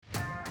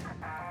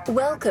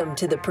Welcome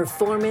to the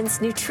Performance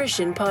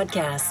Nutrition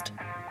Podcast,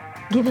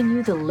 giving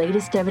you the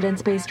latest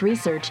evidence-based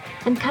research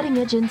and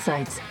cutting-edge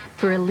insights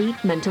for elite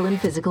mental and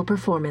physical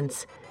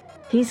performance.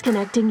 He's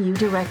connecting you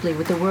directly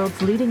with the world's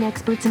leading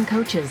experts and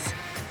coaches.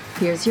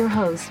 Here's your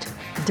host,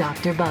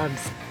 Dr.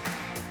 Bubbs.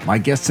 My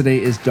guest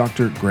today is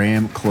Dr.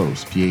 Graeme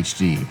Close,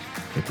 PhD,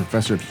 a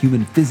professor of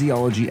human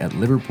physiology at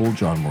Liverpool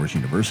John Moores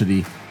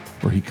University,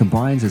 where he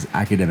combines his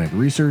academic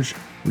research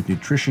with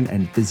nutrition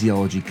and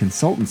physiology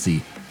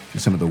consultancy to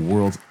some of the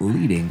world's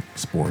leading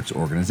sports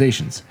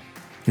organizations.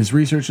 His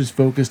research is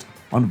focused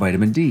on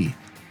vitamin D,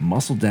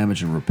 muscle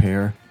damage and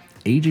repair,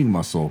 aging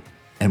muscle,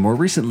 and more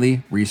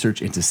recently,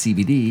 research into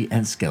CBD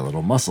and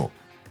skeletal muscle.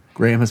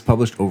 Graeme has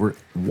published over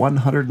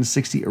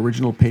 160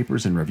 original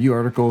papers and review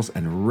articles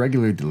and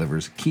regularly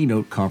delivers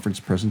keynote conference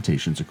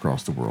presentations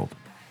across the world.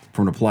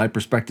 From an applied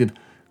perspective,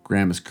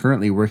 Graeme is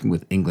currently working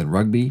with England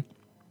Rugby,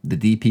 the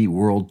DP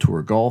World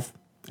Tour Golf,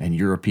 and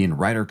European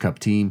Ryder Cup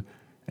team,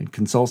 and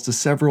consults to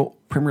several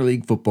Premier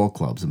League football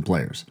clubs and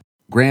players.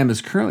 Graeme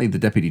is currently the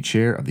Deputy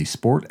Chair of the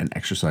Sport and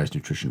Exercise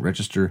Nutrition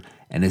Register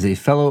and is a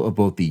Fellow of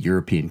both the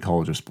European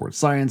College of Sports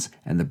Science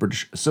and the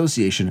British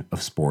Association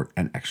of Sport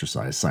and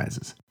Exercise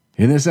Sciences.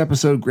 In this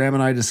episode, Graeme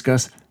and I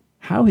discuss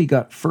how he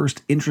got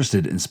first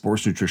interested in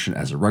sports nutrition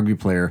as a rugby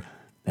player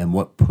and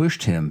what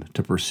pushed him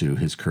to pursue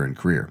his current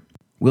career.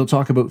 We'll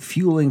talk about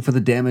fueling for the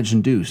damage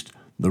induced,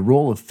 the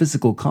role of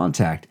physical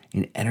contact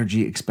in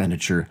energy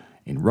expenditure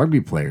in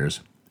rugby players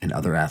and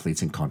other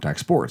athletes in contact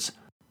sports.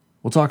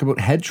 We'll talk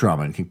about head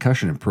trauma and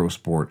concussion in pro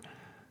sport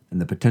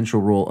and the potential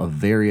role of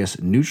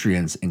various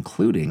nutrients,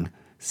 including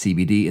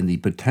CBD, in the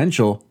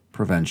potential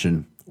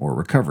prevention or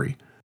recovery.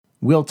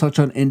 We'll touch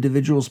on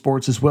individual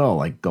sports as well,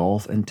 like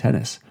golf and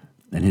tennis,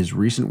 and his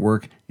recent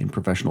work in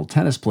professional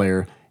tennis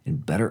player in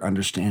better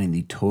understanding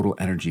the total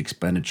energy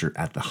expenditure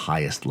at the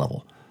highest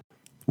level.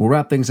 We'll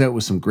wrap things out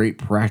with some great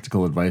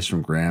practical advice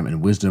from Graeme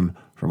and wisdom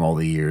from all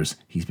the years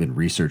he's been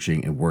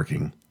researching and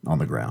working on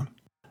the ground.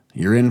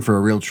 You're in for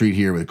a real treat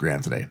here with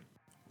Graeme today.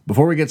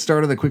 Before we get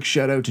started, a quick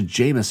shout out to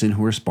Jameson,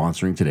 who are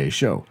sponsoring today's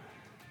show.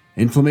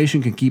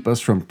 Inflammation can keep us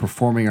from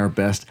performing our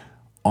best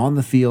on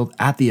the field,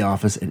 at the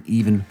office, and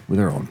even with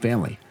our own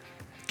family.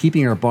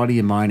 Keeping our body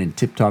and mind in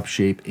tip-top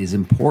shape is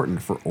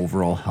important for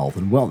overall health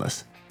and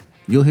wellness.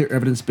 You'll hear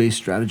evidence-based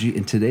strategy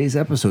in today's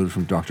episode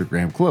from Dr.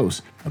 Graeme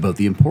Close about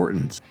the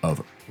importance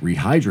of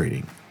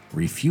rehydrating,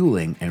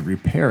 refueling, and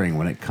repairing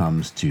when it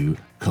comes to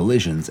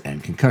collisions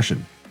and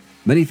concussion.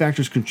 Many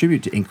factors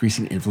contribute to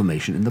increasing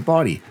inflammation in the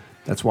body.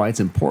 That's why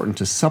it's important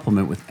to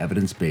supplement with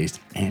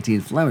evidence-based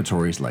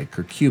anti-inflammatories like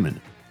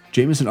curcumin.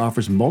 Jameson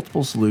offers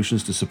multiple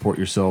solutions to support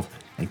yourself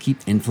and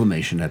keep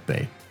inflammation at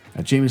bay.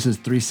 At Jameson's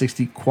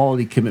 360,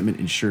 quality commitment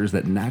ensures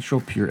that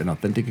natural, pure, and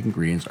authentic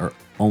ingredients are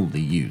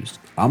only used.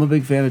 I'm a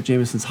big fan of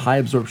Jameson's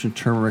high-absorption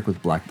turmeric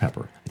with black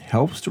pepper. It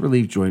helps to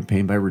relieve joint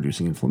pain by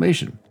reducing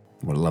inflammation.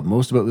 What I love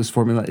most about this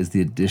formula is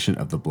the addition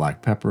of the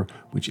black pepper,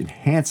 which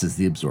enhances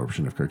the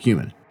absorption of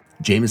curcumin.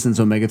 Jameson's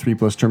Omega-3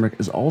 Plus Turmeric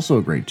is also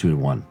a great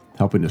 2-in-1,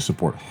 helping to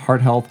support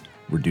heart health,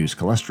 reduce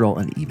cholesterol,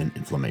 and even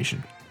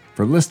inflammation.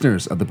 For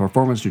listeners of the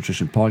Performance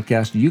Nutrition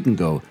Podcast, you can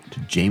go to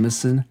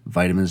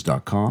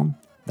jamesonvitamins.com.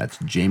 That's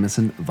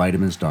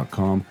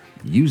jamesonvitamins.com.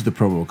 Use the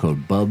promo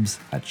code BUBS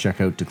at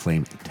checkout to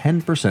claim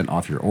 10%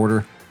 off your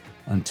order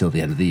until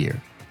the end of the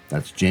year.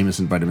 That's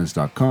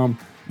jamesonvitamins.com.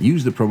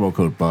 Use the promo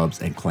code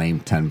BUBS and claim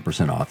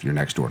 10% off your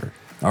next order.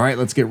 All right,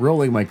 let's get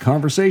rolling my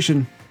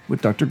conversation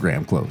with Dr.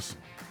 Graeme Close.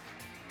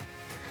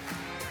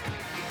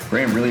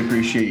 Graeme, really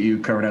appreciate you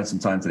carving out some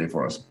time today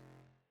for us.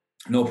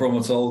 No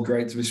problem at all.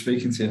 Great to be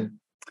speaking to you.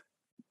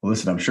 Well,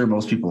 listen, I'm sure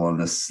most people on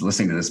this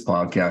listening to this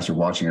podcast or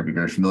watching are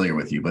very familiar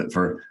with you, but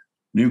for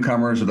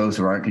newcomers or those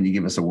who aren't, can you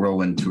give us a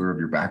whirlwind tour of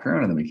your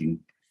background and then we can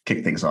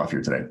kick things off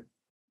here today?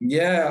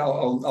 Yeah,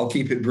 I'll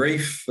keep it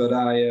brief, but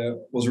I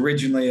was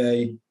originally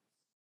a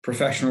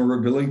professional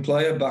rugby league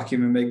player back in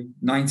the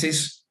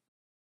mid-90s.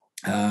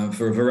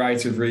 For a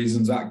variety of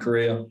reasons, that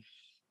career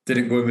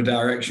didn't go in the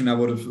direction I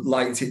would have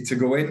liked it to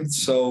go in.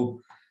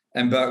 So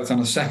embarked on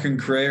a second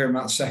career, and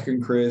that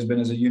second career has been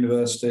as a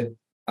university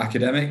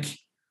academic.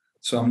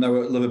 So I'm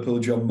now at Liverpool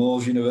John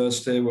Moores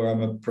University, where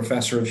I'm a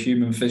professor of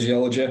human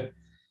physiology.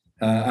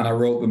 And I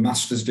wrote the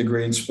master's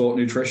degree in sport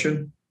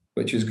nutrition,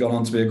 which has gone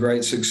on to be a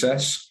great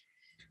success.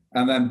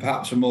 And then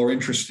perhaps a more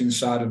interesting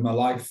side of my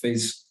life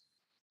is,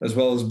 as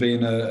well as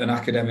being an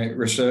academic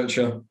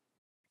researcher,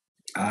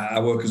 I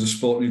work as a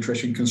sport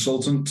nutrition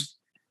consultant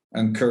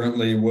and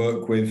currently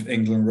work with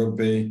England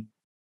Rugby,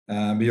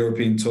 the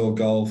European Tour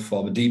Golf,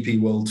 or the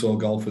DP World Tour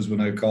Golf, as we're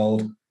now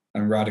called,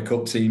 and Ryder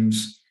Cup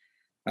teams.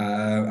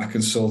 I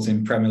consult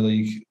in Premier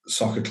League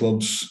soccer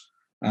clubs,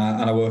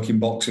 and I work in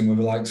boxing with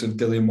the likes of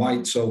Dillian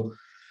White. So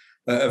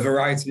a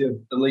variety of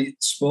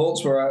elite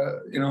sports where I,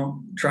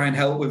 try and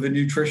help with the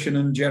nutrition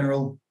and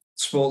general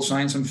sports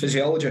science and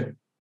physiology.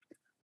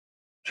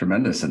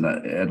 Tremendous. And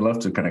I'd love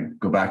to kind of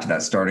go back to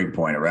that starting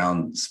point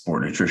around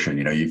sport nutrition.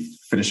 You're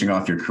finishing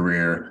off your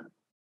career.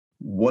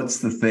 What's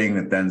the thing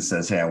that then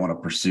says, hey, I want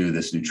to pursue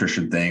this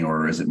nutrition thing?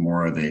 Or is it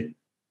more of the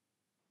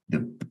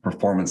the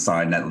performance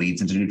side and that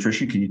leads into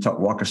nutrition. Can you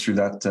walk us through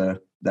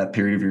that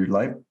period of your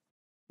life?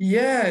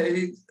 Yeah,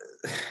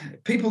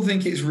 people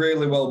think it's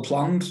really well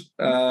planned,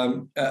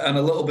 and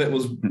a little bit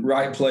was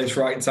right place,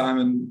 right time,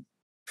 and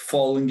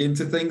falling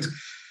into things.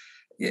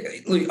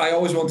 Look, I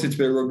always wanted to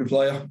be a rugby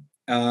player.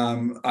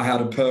 I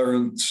had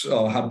parents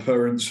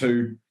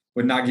who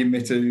were nagging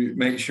me to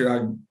make sure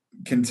I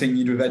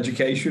continued with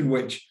education,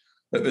 which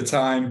at the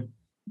time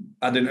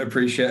I didn't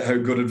appreciate how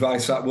good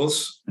advice that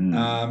was.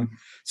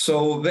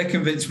 So they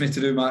convinced me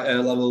to do my A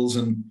levels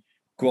and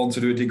go on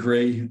to do a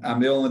degree.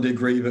 And the only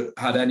degree that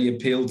had any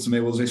appeal to me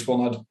was this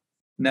one I'd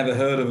never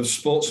heard of, as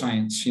sports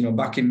science.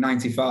 Back in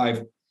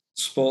 '95,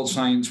 sports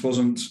science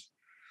wasn't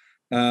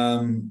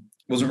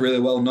really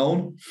well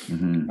known,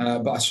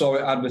 but I saw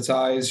it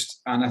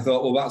advertised and I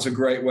thought, well, that's a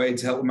great way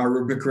to help with my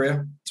rugby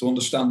career, to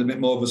understand a bit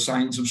more of the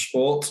science of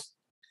sport.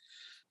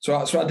 So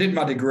I did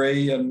my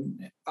degree,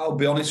 and I'll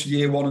be honest,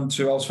 year 1 and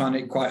 2, I was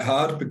finding it quite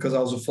hard because I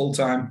was a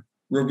full-time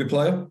rugby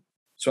player.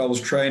 So I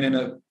was training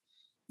at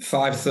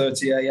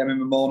 5:30 a.m. in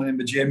the morning in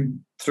the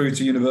gym through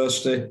to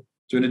university,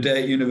 doing a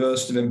day at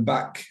university, then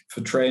back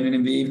for training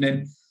in the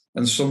evening,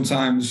 and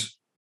sometimes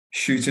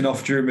shooting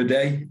off during the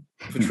day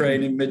for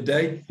training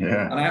midday.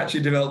 Yeah. And I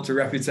actually developed a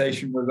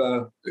reputation with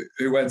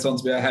who went on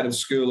to be a head of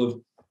school of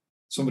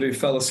somebody who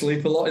fell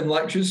asleep a lot in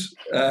lectures,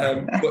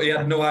 but he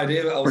had no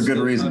idea that I was for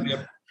good reason.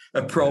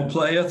 A pro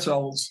player, so I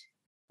was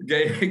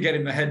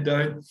getting my head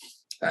down.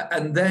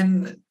 And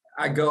then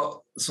I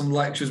got some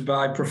lectures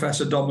by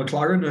Professor Don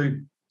McLaren,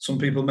 who some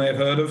people may have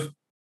heard of.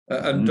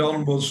 And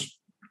Don was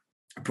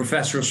a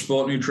professor of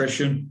sport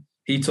nutrition.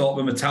 He taught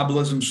the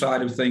metabolism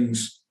side of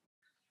things.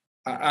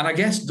 And I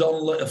guess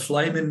Don lit a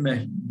flame in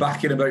me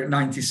back in about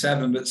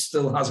 97 that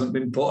still hasn't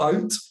been put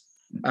out.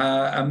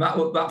 And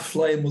that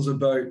flame was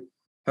about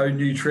how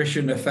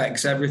nutrition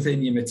affects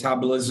everything, your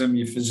metabolism,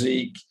 your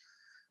physique,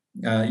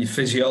 your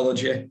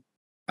physiology,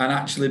 and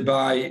actually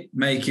by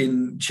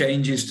making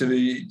changes to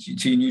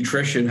your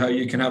nutrition, how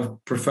you can have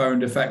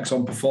profound effects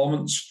on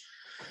performance.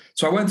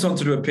 So I went on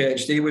to do a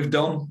PhD with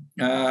Don.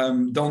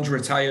 Don's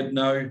retired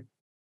now.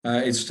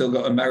 He's still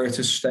got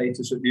emeritus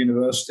status at the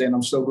university, and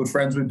I'm still good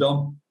friends with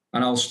Don,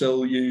 and I'll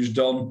still use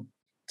Don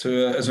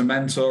as a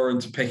mentor and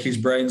to pick his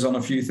brains on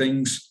a few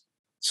things.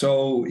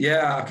 So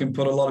yeah, I can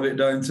put a lot of it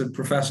down to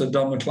Professor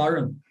Don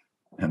McLaren.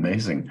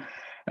 Amazing.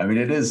 I mean,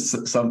 it is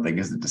something,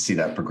 isn't it, to see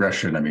that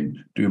progression? I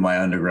mean, doing my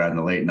undergrad in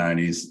the late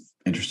 90s,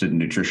 interested in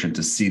nutrition,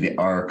 to see the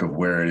arc of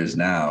where it is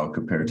now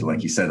compared to,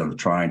 like you said, of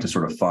trying to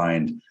sort of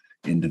find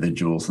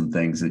individuals and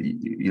things that,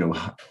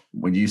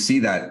 when you see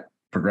that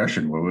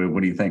progression,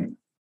 what do you think?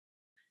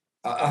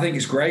 I think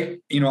it's great.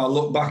 I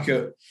look back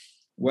at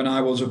when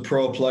I was a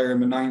pro player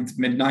in the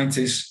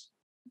mid-90s,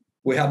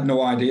 we had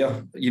no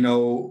idea.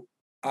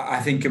 I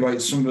think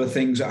about some of the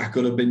things that I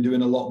could have been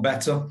doing a lot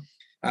better.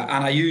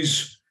 And I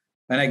use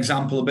an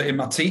example a bit in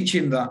my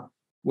teaching that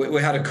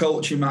we had a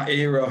coach in that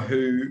era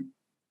who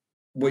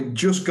we'd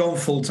just gone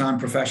full-time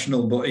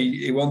professional, but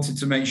he wanted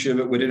to make sure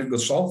that we didn't go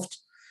soft.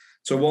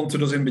 So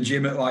wanted us in the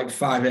gym at like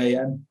 5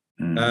 a.m.,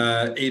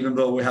 even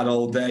though we had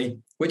all day,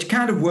 which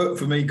kind of worked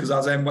for me because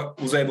I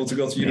was able to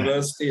go to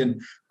university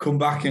and come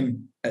back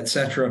and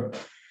etc.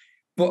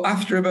 But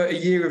after about a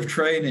year of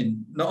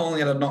training, not only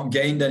had I not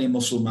gained any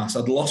muscle mass,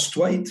 I'd lost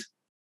weight.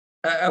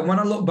 And when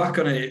I look back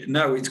on it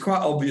now, it's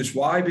quite obvious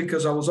why,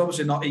 because I was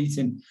obviously not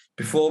eating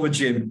before the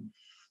gym.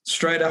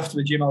 Straight after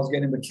the gym, I was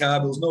getting the carb.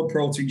 There was no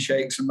protein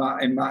shakes in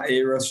that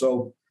era.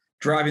 So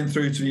driving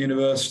through to the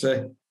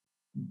university,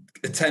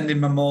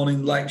 attending my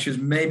morning lectures,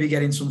 maybe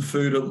getting some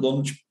food at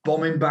lunch,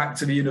 bombing back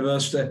to the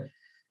university.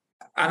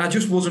 And I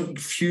just wasn't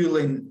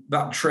fueling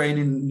that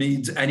training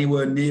needs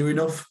anywhere near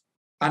enough.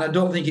 And I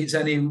don't think it's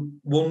any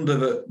wonder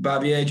that by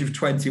the age of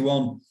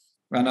 21,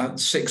 and I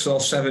had 6 or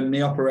 7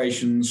 knee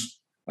operations,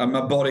 and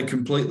my body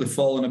completely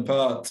falling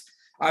apart.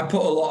 I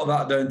put a lot of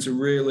that down to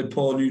really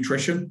poor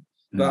nutrition,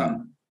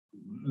 that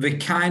they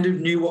kind of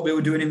knew what they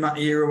were doing in that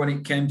era when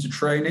it came to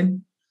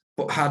training,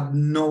 but had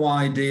no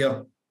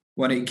idea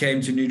when it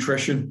came to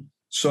nutrition.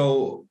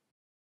 So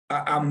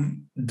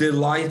I'm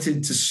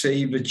delighted to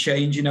see the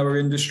change in our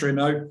industry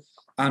now.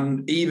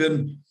 And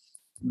even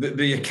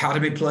the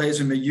academy players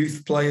and the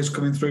youth players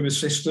coming through the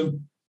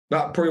system,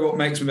 that's probably what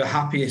makes me the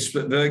happiest,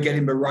 that they're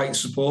getting the right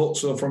support.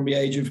 So from the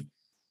age of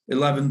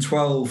 11,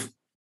 12,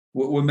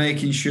 we're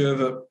making sure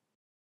that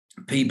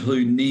people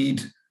who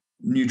need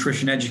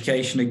nutrition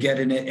education are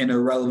getting it in a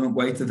relevant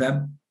way to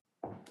them.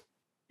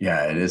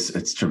 Yeah, it is.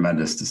 It's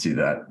tremendous to see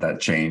that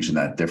change and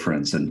that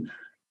difference. And,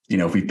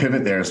 if we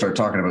pivot there and start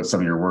talking about some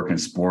of your work in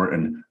sport,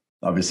 and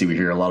obviously we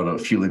hear a lot about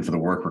fueling for the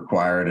work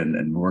required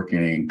and working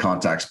in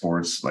contact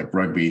sports like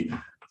rugby,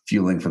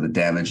 fueling for the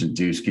damage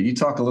induced. Can you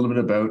talk a little bit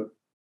about,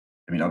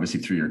 obviously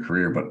through your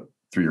career, but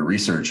through your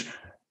research,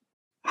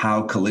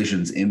 how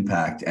collisions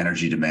impact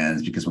energy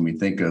demands? Because when we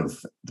think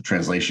of the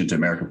translation to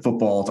American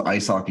football, to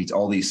ice hockey, to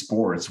all these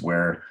sports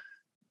where,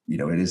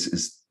 it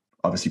is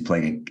obviously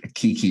playing a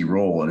key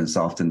role, and it's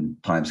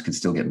oftentimes can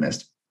still get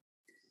missed.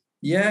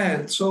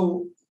 Yeah.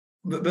 So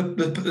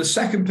the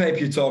second paper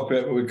you talk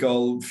about, what we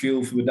call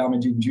fuel for the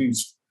damage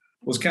induced,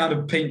 was kind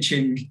of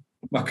pinching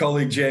my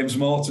colleague James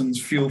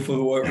Morton's fuel for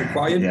the work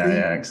required.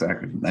 Yeah,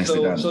 exactly.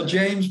 Nicely done. So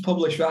James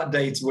published that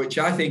data, which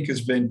I think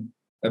has been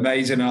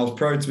amazing. And I was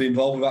proud to be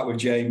involved with that with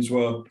James,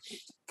 where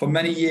for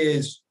many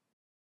years,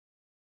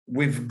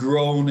 we've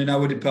grown in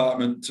our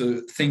department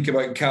to think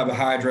about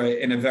carbohydrate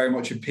in a very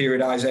much a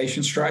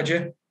periodization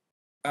strategy.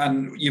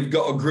 And you've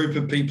got a group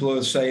of people who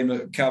are saying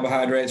that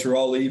carbohydrates are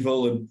all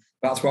evil and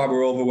that's why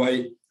we're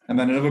overweight. And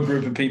then another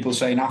group of people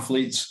saying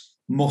athletes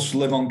must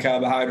live on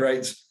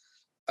carbohydrates.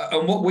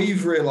 And what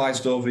we've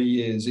realized over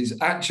years is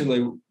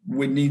actually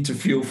we need to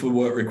fuel for the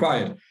work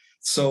required.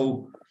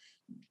 So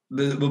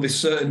there will be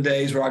certain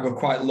days where I go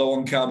quite low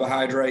on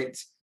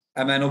carbohydrate,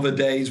 and then other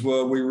days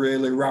where we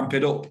really ramp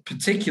it up,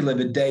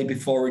 particularly the day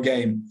before a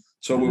game.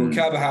 So we were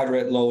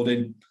carbohydrate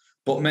loading,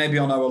 but maybe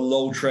on our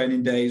low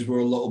training days, we're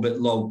a little bit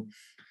low.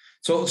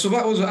 So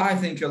that was, I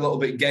think, a little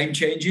bit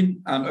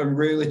game-changing and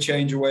really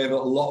changed the way that a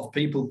lot of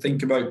people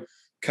think about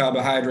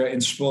carbohydrate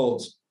in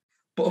sports.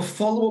 But a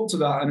follow-up to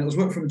that, and it was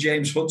work from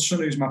James Hudson,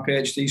 who's my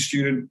PhD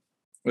student,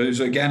 who's,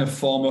 again, a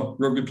former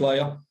rugby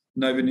player,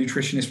 now the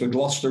nutritionist for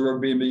Gloucester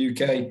Rugby in the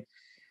UK.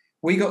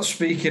 We got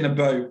speaking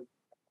about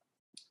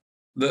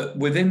that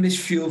within this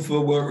fuel for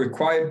the work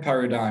required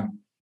paradigm,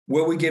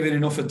 were we giving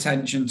enough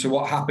attention to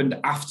what happened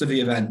after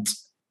the event?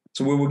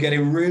 So we were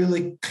getting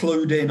really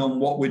clued in on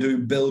what we do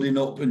building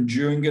up and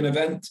during an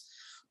event,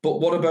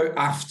 but what about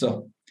after?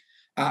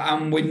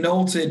 And we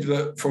noted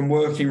that from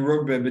working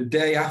rugby, the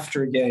day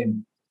after a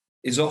game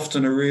is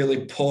often a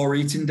really poor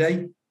eating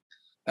day.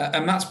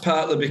 And that's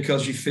partly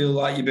because you feel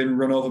like you've been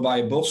run over by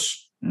a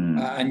bus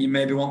and you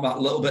maybe want that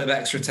little bit of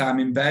extra time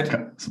in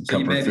bed. Some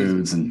comfort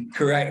foods.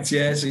 Correct,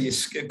 yeah. So you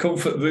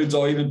comfort foods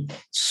or even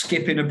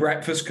skipping a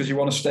breakfast because you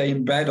want to stay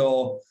in bed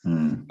or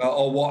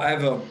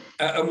whatever.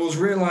 And was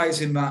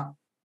realising that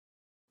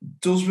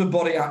does the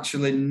body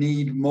actually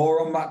need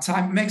more on that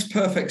time? It makes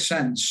perfect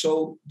sense.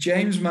 So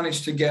James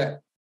managed to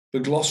get the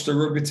Gloucester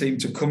rugby team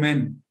to come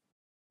in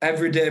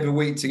every day of the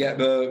week to get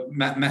the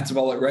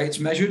metabolic rates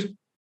measured.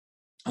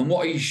 And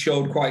what he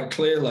showed quite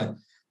clearly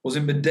was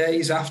in the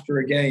days after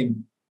a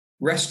game,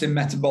 resting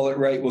metabolic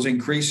rate was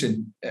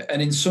increasing.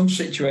 And in some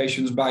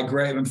situations by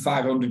greater than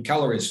 500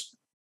 calories.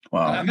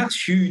 Wow. And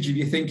that's huge if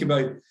you think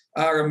about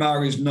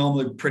RMR is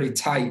normally pretty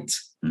tight.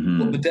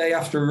 But the day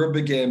after a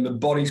rugby game, the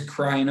body's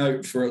crying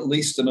out for at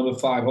least another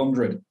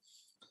 500.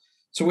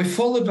 So we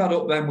followed that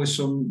up then with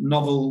some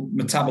novel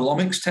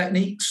metabolomics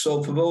techniques.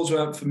 So for those who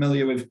aren't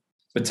familiar with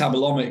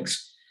metabolomics,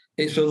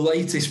 it's the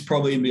latest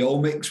probably in the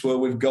omics, where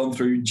we've gone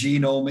through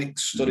genomics,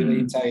 studying the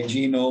entire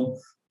genome,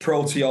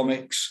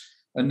 proteomics,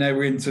 and now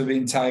we're into the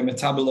entire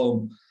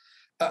metabolome.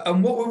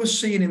 And what we were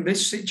seeing in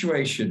this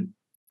situation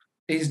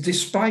is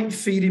despite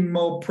feeding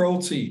more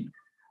protein,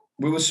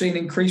 we were seeing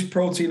increased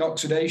protein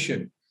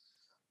oxidation.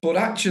 But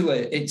actually,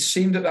 it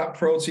seemed that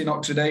protein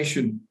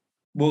oxidation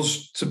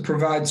was to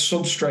provide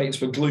substrates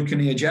for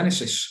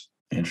gluconeogenesis.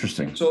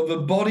 Interesting. So the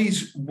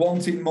body's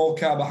wanting more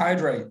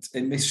carbohydrate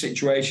in this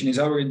situation is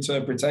our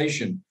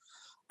interpretation,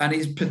 and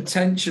is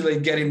potentially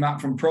getting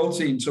that from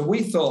protein. So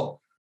we thought,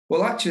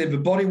 well, actually, the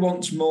body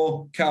wants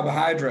more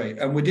carbohydrate,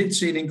 and we did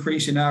see an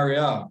increase in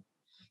RER.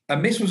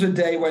 And this was a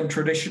day when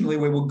traditionally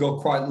we would go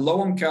quite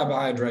low on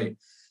carbohydrate,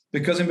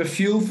 because in the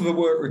fuel for the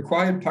work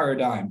required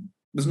paradigm,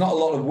 there's not a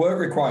lot of work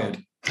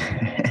required.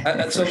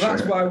 And so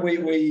that's why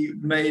we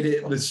made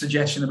it the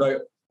suggestion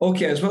about,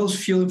 okay, as well as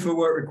fueling for the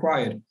work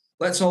required,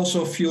 let's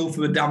also fuel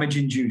for the damage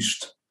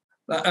induced.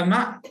 And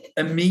that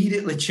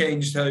immediately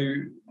changed how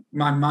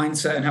my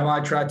mindset and how I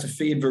tried to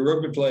feed the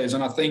rugby players.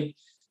 And I think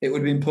it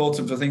would be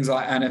important for things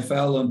like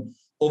NFL and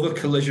other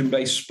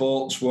collision-based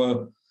sports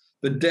where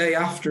the day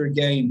after a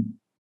game,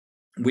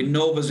 we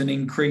know there's an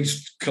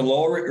increased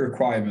caloric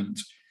requirement,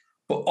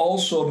 but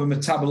also the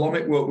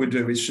metabolomic work we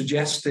do is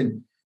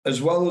suggesting, as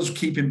well as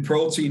keeping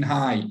protein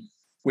high,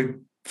 we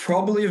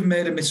probably have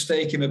made a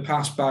mistake in the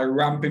past by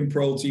ramping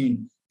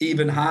protein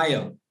even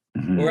higher.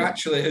 Where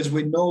actually, as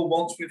we know,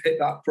 once we've hit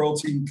that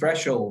protein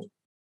threshold,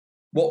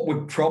 what we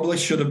probably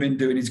should have been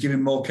doing is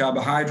giving more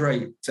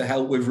carbohydrate to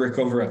help with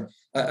recovery.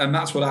 And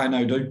that's what I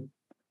now do.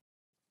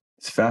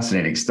 It's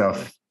fascinating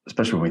stuff,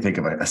 especially when we think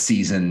of a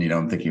season.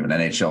 I'm thinking of an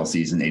NHL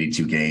season,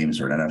 82 games,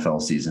 or an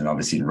NFL season,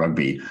 obviously in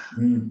rugby.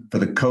 For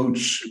the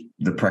coach,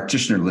 the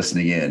practitioner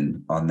listening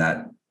in on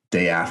that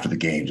day after the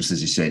game, just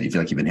as you said, you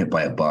feel like you've been hit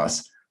by a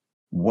bus.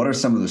 What are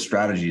some of the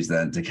strategies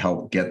then to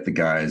help get the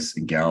guys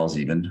and gals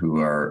even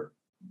who are,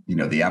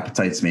 the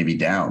appetites may be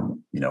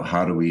down?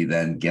 How do we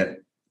then get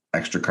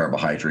extra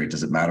carbohydrate?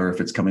 Does it matter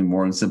if it's coming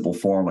more in simple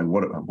form? Like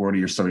what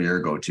are some of your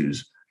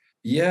go-tos?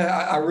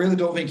 Yeah, I really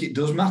don't think it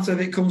does matter if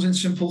it comes in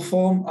simple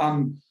form.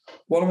 And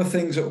one of the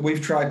things that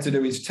we've tried to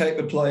do is take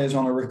the players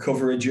on a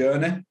recovery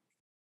journey.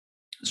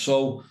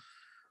 So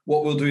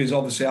what we'll do is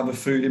obviously have a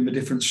food in the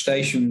different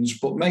stations,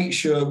 but make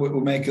sure we'll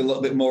make a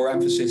little bit more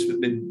emphasis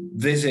that they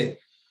visit.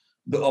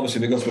 But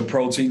obviously they go to a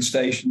protein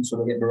station, so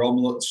they get their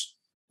omelettes.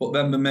 But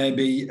then there may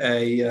be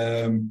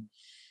a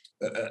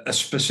a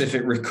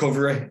specific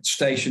recovery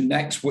station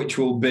next, which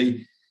will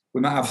be,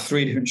 we might have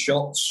 3 different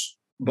shots,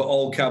 but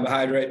all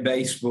carbohydrate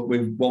based, but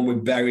with one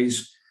with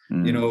berries.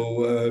 We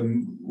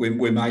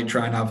might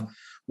try and have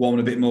one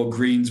with a bit more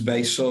greens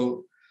based.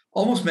 So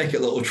almost make it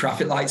a little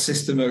traffic light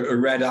system, a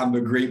red,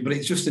 amber, green, but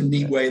it's just a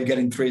neat way of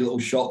getting 3 little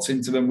shots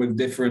into them with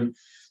different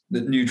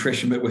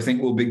nutrition that we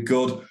think will be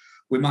good.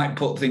 We might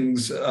put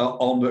things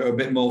on that are a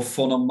bit more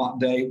fun on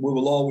that day. We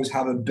will always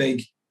have a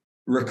big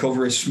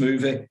recovery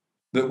smoothie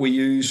that we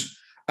use.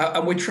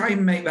 And we try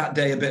and make that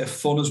day a bit of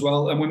fun as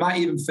well. And we might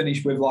even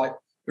finish with like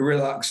a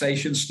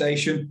relaxation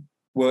station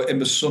where in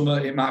the summer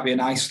it might be an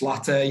iced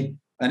latte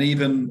and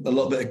even a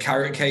little bit of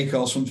carrot cake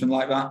or something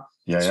like that.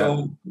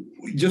 So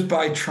just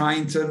by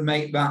trying to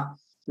make that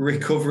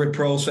recovery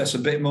process a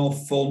bit more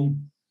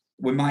fun,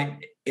 we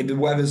might, if the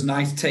weather's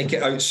nice, take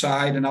it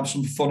outside and have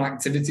some fun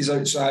activities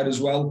outside as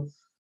well.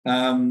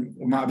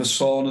 We might have the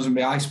saunas and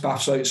the ice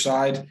baths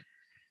outside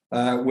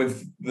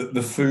with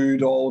the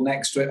food all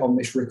next to it on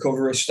this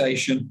recovery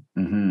station.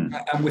 And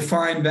we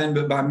find then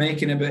that by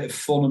making a bit of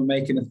fun and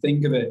making a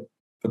thing of it,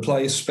 the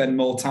players spend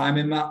more time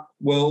in that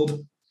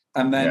world,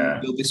 and then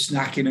they'll be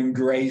snacking and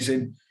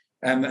grazing.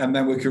 And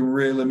then we can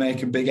really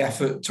make a big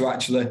effort to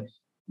actually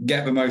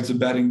get them out of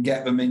bed and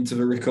get them into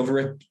the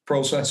recovery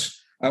process.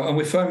 And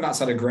we found that's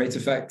had a great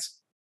effect.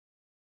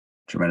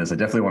 Tremendous. I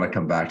definitely want to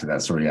come back to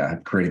that sort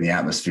of, creating the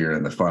atmosphere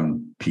and the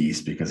fun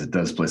piece, because it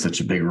does play such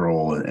a big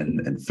role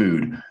in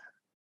food.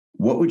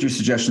 What would your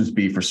suggestions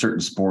be for certain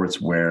sports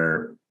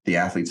where the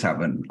athletes have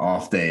an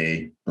off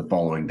day the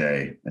following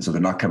day, and so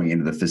they're not coming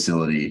into the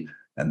facility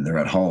and they're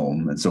at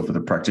home? And so for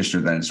the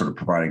practitioner then sort of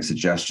providing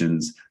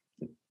suggestions,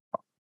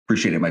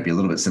 appreciate it might be a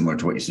little bit similar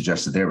to what you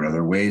suggested there, but are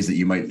there ways that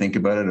you might think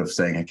about it of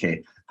saying,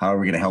 okay, how are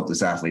we going to help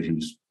this athlete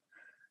who's,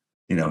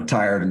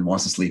 tired and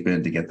wants to sleep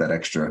in to get that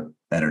extra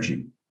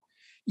energy?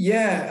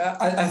 Yeah,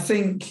 I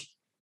think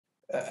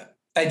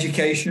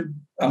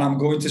education, and I'm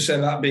going to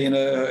say that being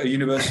a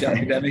university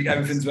academic,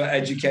 everything's about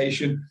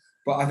education,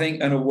 but I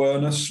think an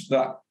awareness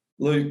that,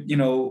 Luke,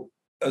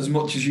 as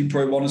much as you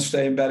probably want to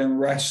stay in bed and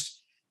rest,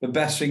 the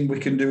best thing we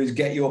can do is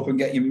get you up and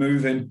get you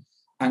moving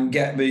and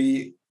get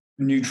the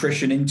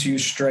nutrition into you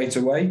straight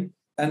away.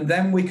 And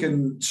then we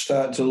can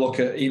start to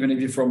look at, even if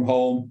you're from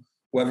home,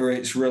 whether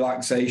it's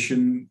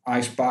relaxation,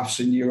 ice baths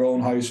in your own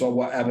house or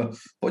whatever,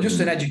 but just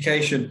an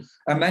education.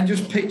 And then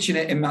just pitching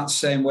it in that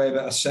same way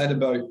that I said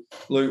about,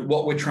 Luke,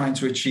 what we're trying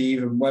to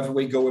achieve, and whether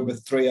we go with the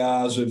 3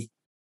 hours of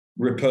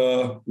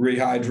repair,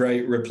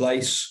 rehydrate,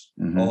 replace,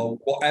 or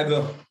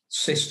whatever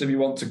system you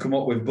want to come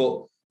up with.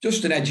 But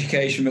just an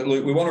education that,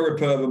 Luke, we want to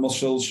repair the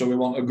muscles, so we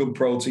want a good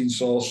protein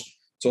source,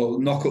 so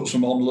knock up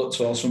some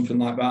omelettes or something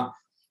like that.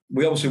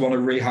 We obviously want to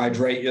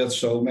rehydrate you,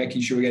 so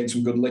making sure we're getting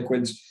some good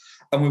liquids.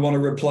 And we want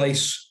to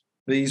replace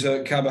these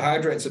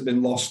carbohydrates that have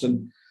been lost.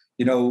 And,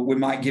 we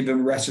might give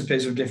them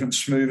recipes of different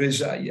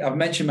smoothies. I've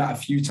mentioned that a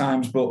few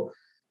times, but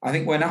I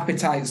think when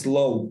appetite's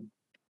low,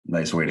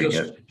 nice way to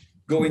get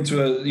go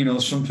into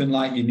something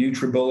like your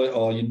NutriBullet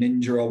or your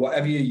Ninja or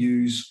whatever you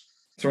use,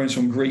 throw in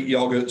some Greek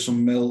yogurt,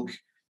 some milk,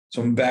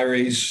 some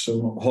berries,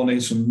 some honey,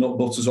 some nut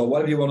butters, or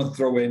whatever you want to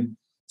throw in,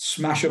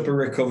 smash up a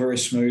recovery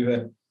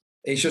smoothie.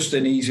 It's just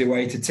an easy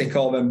way to tick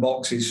all them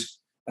boxes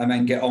and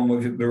then get on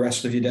with the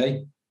rest of your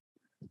day.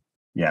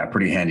 Yeah,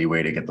 pretty handy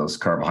way to get those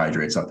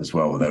carbohydrates up as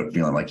well without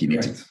feeling like you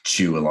need to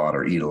chew a lot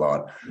or eat a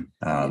lot.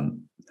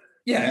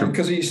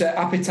 Because you said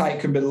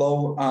appetite can be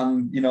low,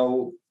 and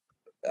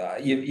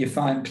you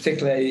find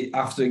particularly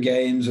after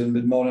games and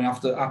the morning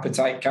after,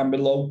 appetite can be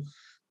low,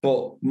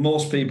 but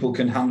most people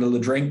can handle a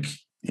drink.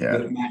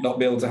 But might not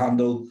be able to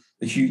handle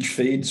a huge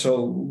feed.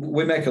 So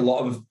we make a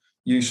lot of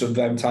use of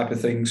them type of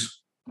things.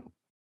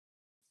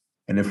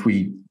 And if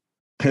we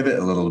pivot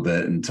a little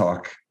bit and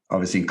talk,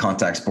 obviously in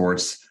contact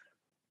sports,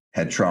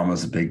 head trauma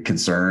is a big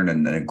concern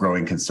and a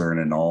growing concern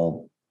in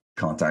all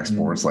contact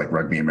sports like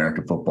rugby,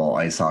 American football,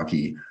 ice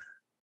hockey.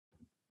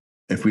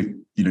 If we,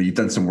 you've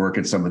done some work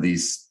at some of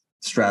these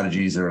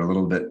strategies that are a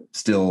little bit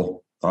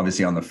still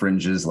obviously on the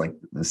fringes, like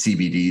the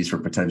CBDs for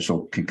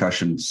potential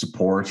concussion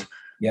support.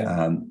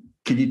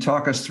 Can you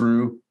talk us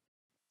through,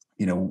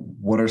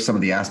 what are some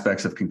of the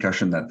aspects of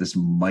concussion that this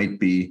might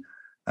be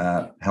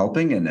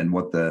helping, and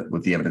what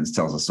the evidence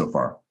tells us so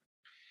far?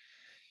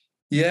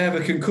 Yeah,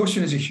 the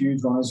concussion is a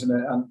huge one, isn't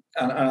it?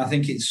 And I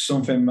think it's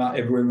something that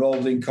if we're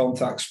involved in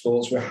contact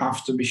sports, we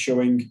have to be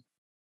showing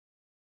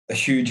a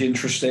huge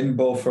interest in,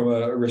 both from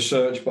a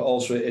research, but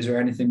also is there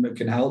anything that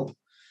can help?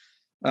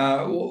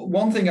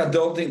 One thing I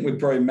don't think we've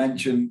probably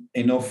mentioned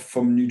enough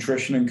from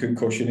nutrition and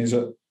concussion is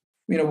that,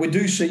 we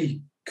do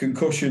see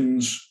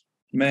concussions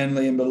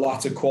mainly in the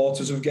latter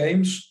quarters of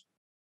games,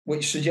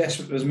 which suggests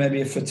that there's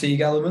maybe a fatigue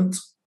element.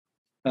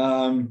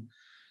 And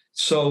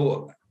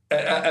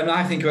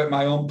I think about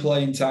my own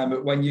playing time,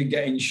 but when you're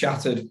getting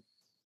shattered,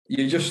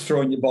 you're just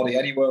throwing your body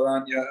anywhere,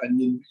 aren't you?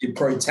 And your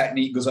probably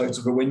technique goes out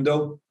of the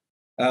window.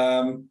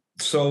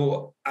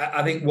 So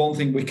I think one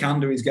thing we can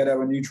do is get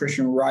our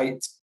nutrition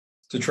right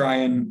to try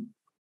and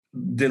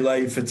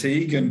delay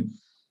fatigue. And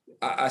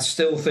I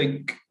still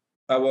think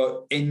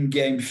our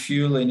in-game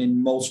fueling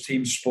in most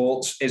team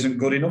sports isn't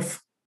good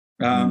enough,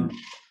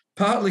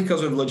 partly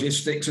because of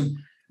logistics. And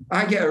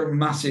I get a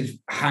massive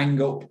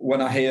hang-up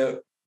when I hear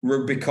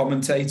rugby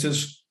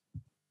commentators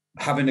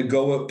having a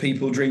go at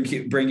people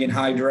bringing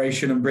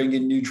hydration and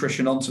bringing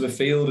nutrition onto the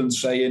field and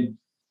saying,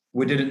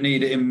 we didn't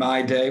need it in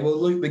my day. Well,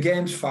 look, the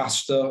game's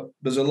faster.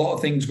 There's a lot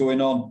of things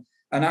going on.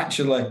 And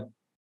actually,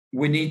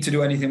 we need to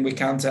do anything we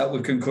can to help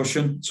with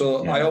concussion.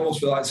 So I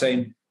almost feel like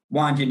saying,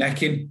 wind your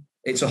neck in.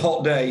 It's a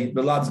hot day.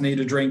 The lads need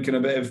a drink and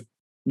a bit of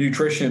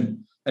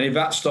nutrition. And if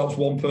that stops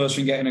one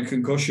person getting a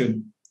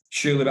concussion,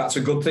 surely that's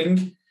a good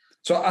thing.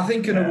 So I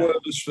think an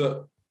awareness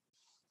that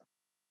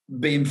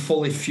being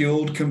fully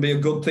fueled can be a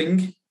good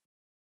thing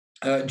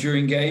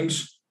during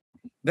games.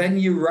 Then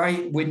you're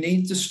right, we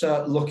need to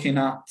start looking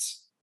at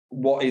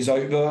what is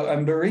out there.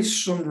 And there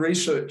is some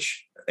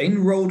research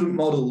in rodent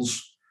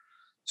models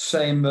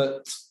saying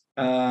that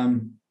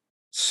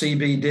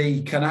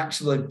CBD can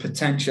actually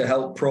potentially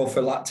help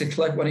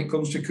prophylactically when it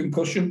comes to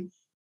concussion.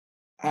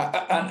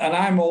 And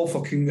I'm all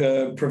for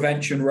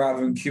prevention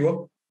rather than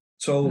cure.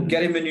 So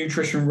getting the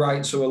nutrition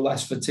right so we're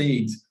less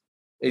fatigued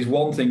is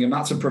one thing, and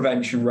that's a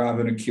prevention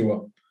rather than a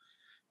cure.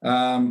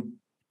 And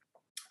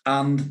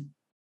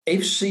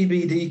if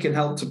CBD can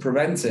help to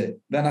prevent it,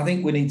 then I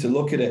think we need to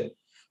look at it.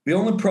 The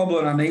only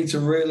problem, I need to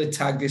really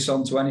tag this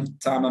onto any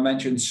time I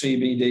mention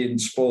CBD in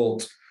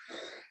sport,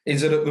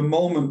 is that at the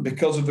moment,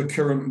 because of the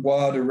current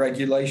WADA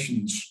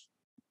regulations,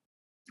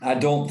 I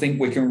don't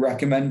think we can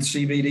recommend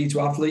CBD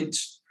to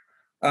athletes.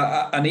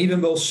 And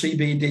even though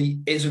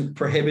CBD isn't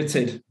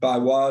prohibited by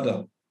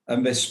WADA,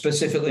 and they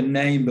specifically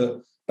name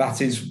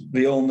that is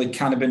the only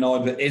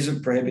cannabinoid that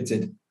isn't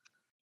prohibited,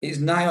 it's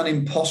nigh on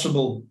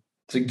impossible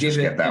to give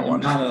it that one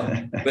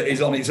manner that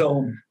is on its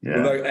own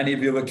without any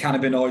of the other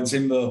cannabinoids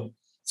in there.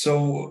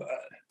 So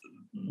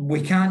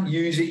we can't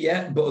use it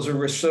yet, but as a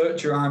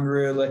researcher, I'm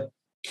really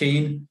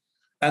keen.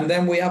 And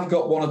then we have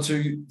got one or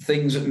two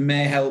things that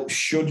may help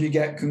should you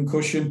get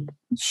concussion,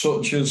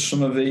 such as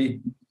some of the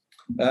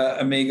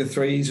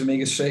omega-3s,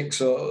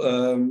 omega-6,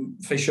 or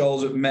fish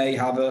oils that may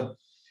have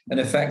an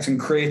effect. And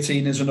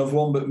creatine is another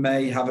one that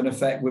may have an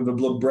effect with the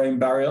blood-brain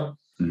barrier.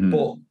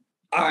 But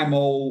I'm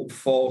all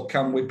for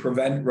can we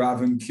prevent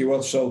rather than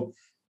cure. So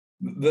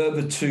they're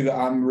the two that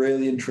I'm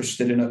really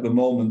interested in at the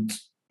moment.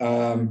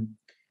 And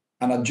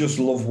I just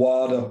love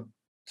WADA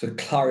to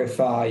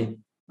clarify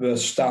the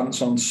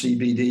stance on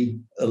CBD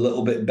a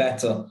little bit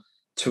better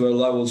to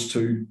allow us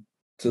to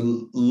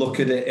look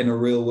at it in a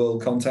real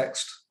world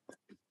context.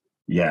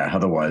 Yeah,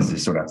 otherwise you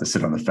sort of have to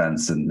sit on the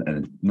fence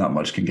and not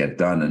much can get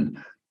done. And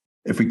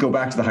if we go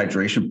back to the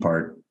hydration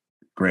part,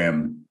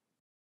 Graeme,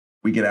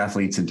 we get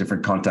athletes in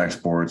different contact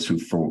sports who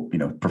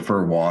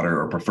prefer water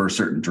or prefer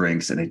certain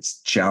drinks, and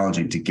it's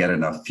challenging to get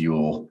enough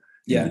fuel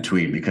in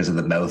between because of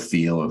the mouth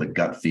feel or the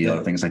gut feel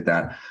or things like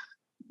that.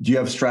 Do you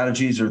have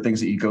strategies or things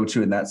that you go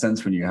to in that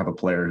sense when you have a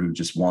player who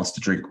just wants to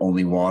drink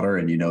only water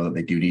and you know that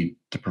they do need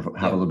to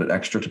have a little bit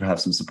extra to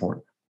have some support?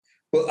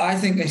 Well, I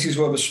think this is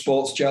where the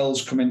sports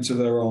gels come into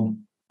their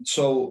own.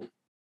 So,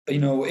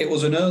 it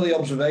was an early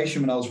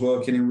observation when I was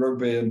working in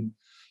rugby, and,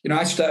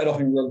 I started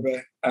off in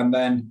rugby, and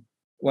then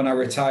when I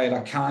retired, I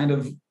kind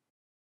of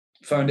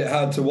found it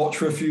hard to watch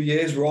for a few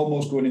years. We're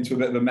almost going into a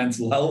bit of a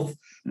mental health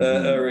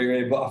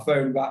area, but I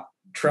found that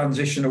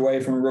transition away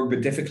from rugby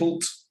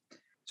difficult.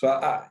 So,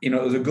 it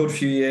was a good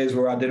few years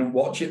where I didn't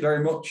watch it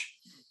very much.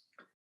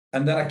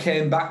 And then I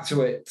came back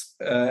to it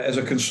as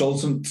a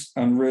consultant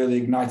and really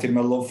ignited my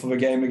love for the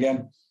game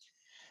again.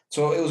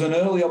 So it was an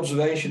early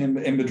observation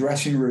in the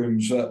dressing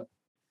rooms that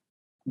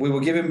we were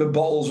giving the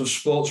bottles of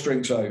sports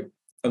drinks out,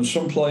 and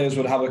some players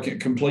would have a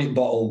complete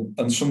bottle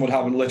and some would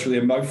have literally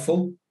a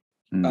mouthful.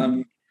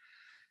 And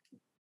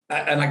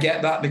I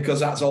get that because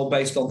that's all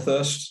based on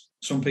thirst.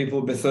 Some people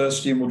would be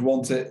thirsty and would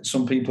want it.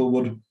 Some people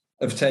would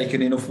have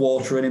taken enough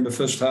water in the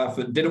first half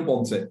that didn't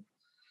want it.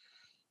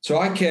 So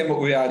I came up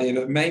with the idea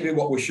that maybe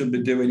what we should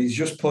be doing is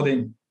just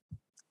putting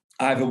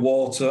either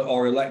water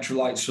or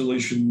electrolyte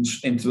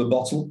solutions into the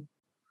bottle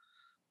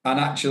and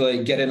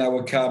actually getting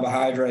our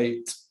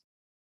carbohydrate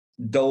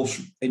dose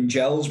in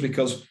gels,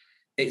 because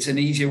it's an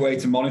easier way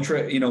to monitor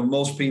it.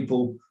 Most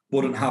people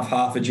wouldn't have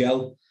half a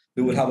gel.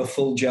 They would have a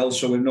full gel.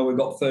 So we know we've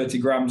got 30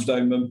 grams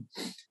down them.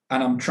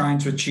 And I'm trying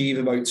to achieve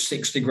about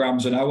 60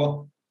 grams an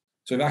hour.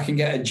 So if I can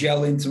get a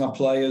gel into my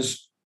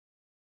players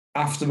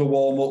after the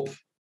warm-up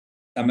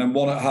and then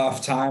one at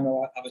half time,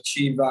 I've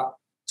achieved that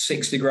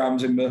 60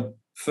 grams in the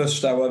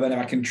first hour, then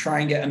I can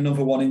try and get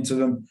another one into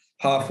them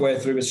halfway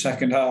through the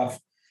second half.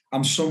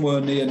 I'm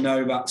somewhere near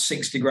now that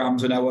 60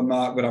 grams an hour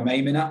mark that I'm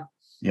aiming at.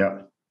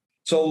 Yeah.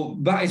 So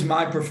that is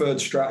my preferred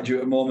strategy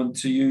at the moment,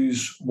 to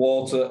use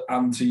water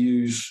and to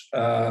use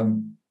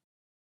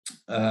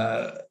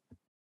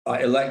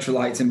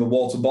electrolytes in the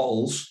water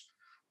bottles,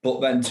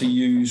 but then to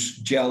use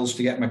gels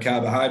to get my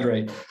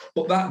carbohydrate.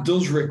 But that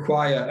does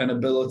require an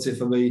ability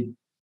for the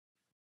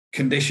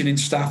conditioning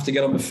staff to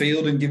get on the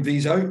field and give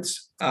these out.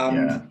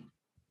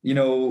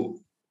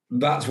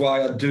 That's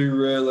why I do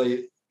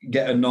really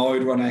get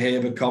annoyed when I hear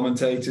the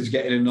commentators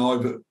getting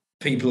annoyed that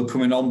people are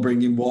coming on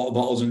bringing water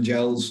bottles and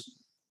gels.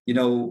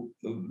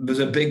 There's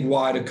a big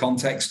wider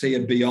context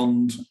here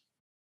beyond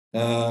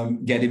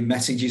getting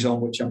messages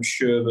on, which I'm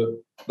sure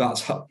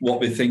that's what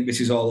we think this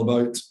is all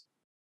about.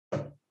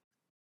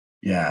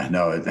 Yeah,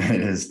 no, it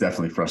is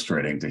definitely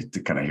frustrating to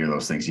kind of hear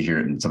those things. You hear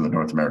it in some of the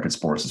North American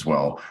sports as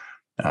well.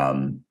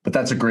 But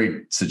that's a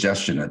great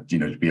suggestion that,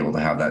 to be able to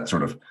have that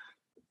sort of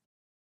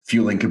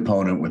fueling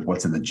component with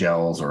what's in the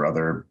gels or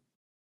other,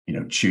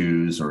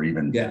 chews, or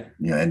even,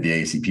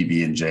 NBAC,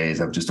 PB&Js,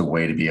 have just a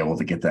way to be able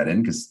to get that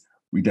in, because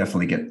we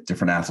definitely get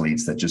different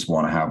athletes that just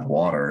want to have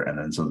water. And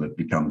then so that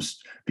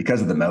becomes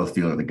because of the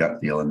mouthfeel or the gut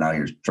feel. And now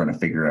you're trying to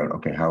figure out,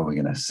 okay, how are we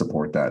going to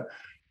support that?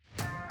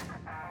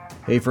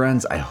 Hey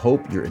friends, I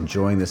hope you're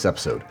enjoying this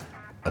episode.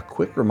 A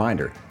quick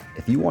reminder,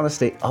 if you want to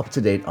stay up to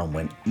date on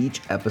when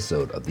each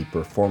episode of the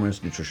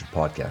Performance Nutrition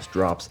Podcast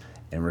drops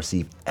and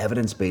receive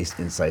evidence-based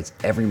insights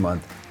every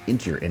month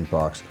into your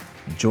inbox,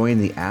 join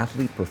the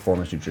Athlete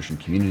Performance Nutrition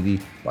community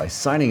by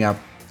signing up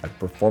at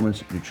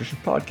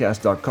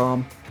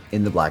performancenutritionpodcast.com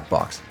in the black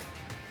box.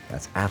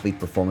 That's Athlete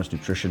Performance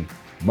Nutrition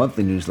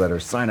monthly newsletter.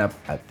 Sign up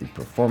at the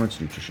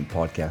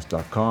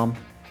performancenutritionpodcast.com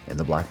in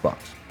the black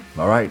box.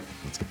 All right,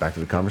 let's get back to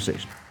the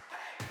conversation.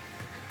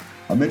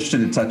 I'm interested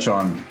to touch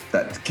on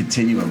that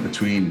continuum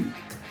between,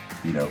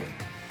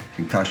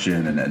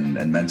 concussion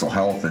and mental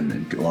health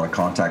and a lot of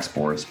contact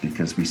sports,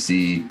 because we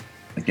see,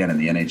 again, in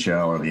the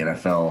NHL or the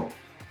NFL,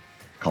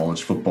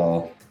 college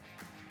football,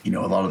 a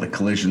lot of the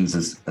collisions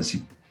as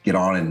you get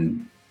on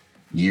in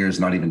years,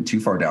 not even too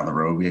far down the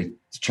road, we have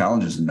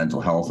challenges in mental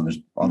health, and there's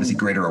obviously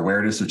greater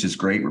awareness, which is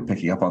great. We're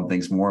picking up on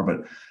things more,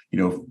 but,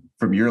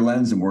 from your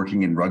lens and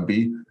working in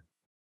rugby,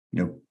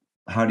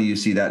 how do you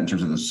see that in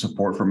terms of the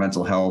support for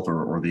mental health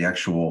or the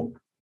actual,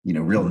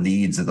 real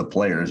needs of the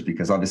players?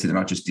 Because obviously they're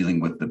not just dealing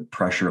with the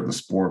pressure of the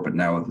sport, but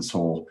now with this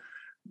whole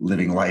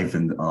living life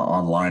and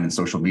online and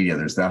social media,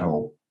 there's that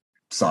whole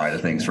side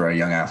of things for our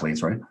young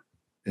athletes, right?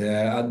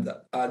 Yeah. Do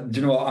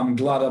you know what? I'm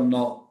glad I'm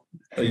not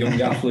a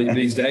young athlete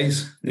these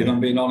days. If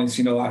I'm being honest,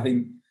 I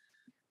think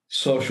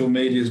social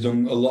media has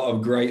done a lot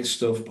of great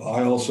stuff, but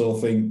I also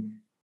think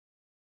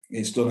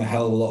it's done a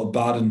hell of a lot of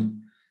bad, and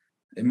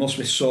it must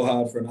be so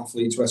hard for an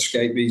athlete to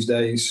escape these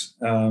days.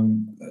 I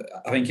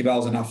think if I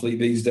was an athlete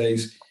these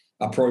days,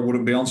 I probably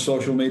wouldn't be on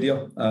social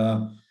media.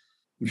 I'm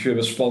sure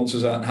the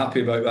sponsors aren't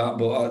happy about that,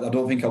 but I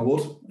don't think I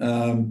would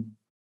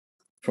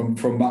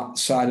from that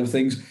side of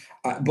things.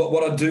 But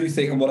what I do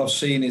think and what I've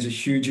seen is a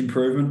huge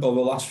improvement over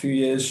the last few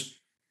years.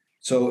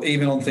 So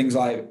even on things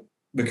like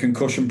the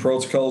concussion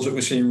protocols that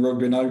we're seeing in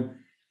rugby now,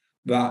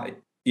 that,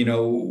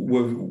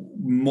 we're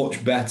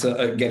much better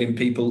at getting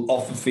people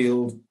off the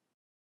field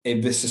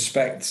if they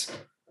suspect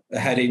a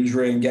head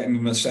injury and getting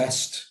them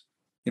assessed.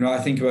 I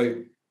think about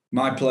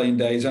my playing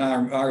days, and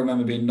I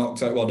remember being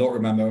knocked out. Well, I don't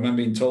remember. I remember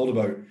being told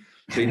about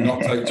being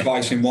knocked out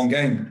twice in one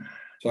game.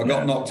 So I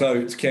got knocked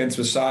out, came to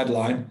the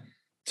sideline,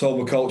 told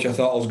the coach I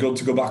thought I was good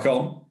to go back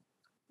on,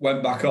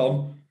 went back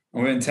on,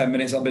 and within 10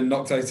 minutes I've been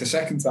knocked out a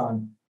second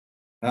time.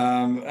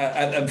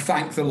 And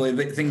thankfully,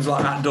 things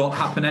like that don't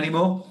happen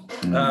anymore.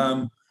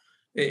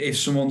 If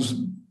someone's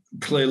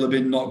clearly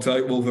been knocked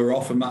out, well, they're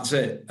off and that's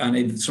it. And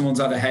if someone's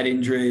had a head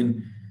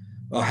injury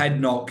or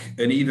head knock,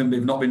 and even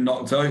they've not been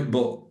knocked out,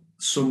 but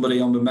somebody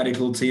on the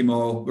medical team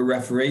or the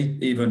referee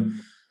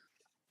even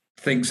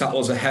thinks that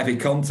was a heavy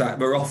contact,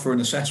 they're off for an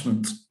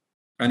assessment.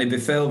 And if they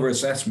fail their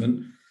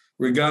assessment,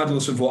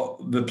 regardless of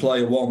what the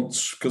player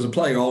wants, because the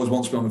player always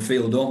wants to be on the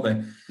field, don't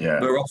they? Yeah.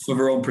 They're off for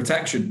their own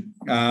protection.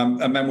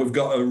 And then we've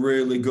got a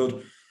really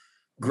good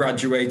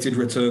graduated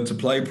return to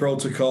play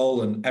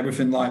protocol and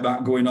everything like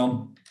that going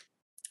on.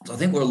 So I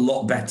think we're a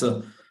lot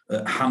better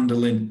at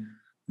handling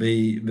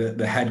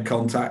the head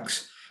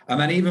contacts. And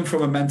then even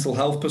from a mental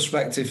health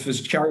perspective,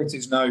 there's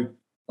charities now,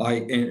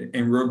 like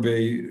in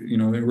rugby,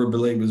 in rugby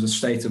league, there's a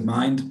State of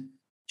Mind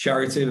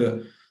charity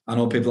that I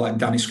know people like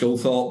Danny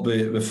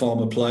Sculthorpe, the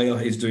former player,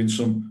 is doing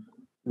some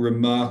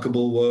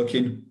remarkable work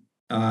in,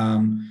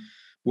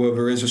 where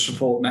there is a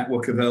support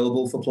network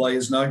available for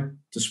players now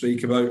to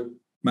speak about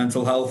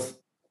mental health.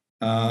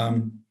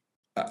 And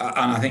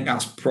I think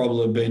that's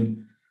probably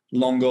been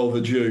long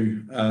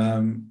overdue.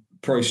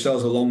 Probably still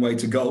has a long way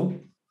to go,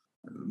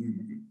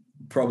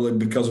 probably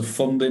because of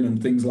funding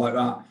and things like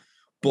that.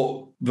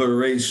 But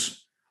there is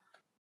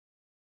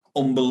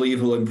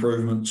unbelievable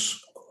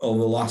improvements over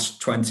the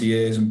last 20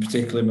 years, and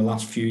particularly in the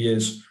last few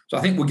years. So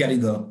I think we're getting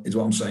there, is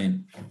what I'm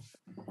saying.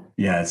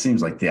 Yeah, it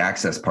seems like the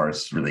access part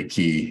is really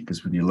key,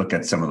 because when you look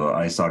at some of the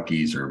ice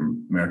hockeys or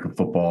American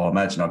football,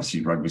 imagine obviously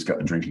rugby's got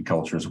a drinking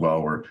culture as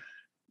well, where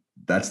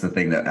that's the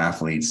thing that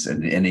athletes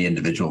and any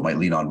individual might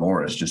lean on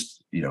more, is just,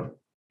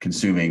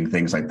 consuming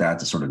things like that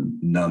to sort of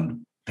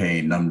numb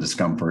pain, numb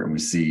discomfort. And we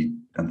see,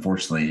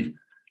 unfortunately,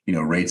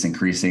 rates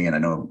increasing. And I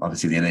know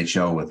obviously the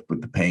NHL with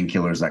the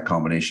painkillers, that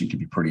combination can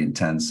be pretty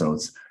intense. So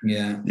it's,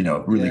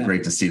 really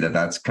great to see that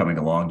that's coming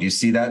along. Do you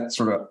see that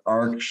sort of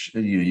arc?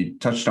 You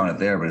touched on it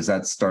there, but is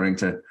that starting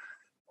to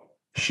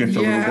shift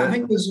a little bit? I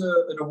think there's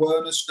an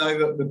awareness now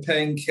that the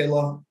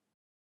painkiller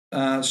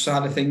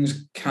side of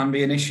things can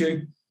be an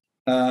issue.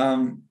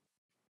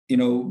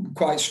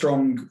 quite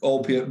strong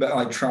opiate,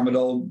 like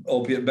tramadol,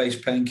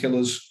 opiate-based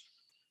painkillers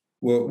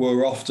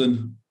were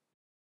often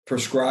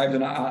prescribed,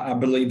 and I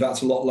believe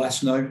that's a lot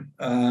less now.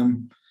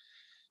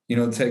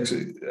 It takes.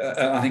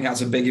 I think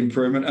that's a big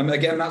improvement, and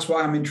again, that's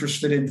why I'm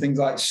interested in things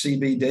like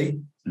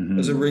CBD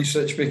as a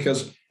research,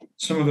 because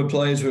some of the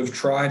players who have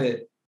tried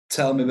it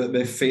tell me that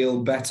they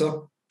feel better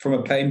from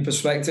a pain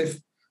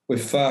perspective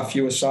with far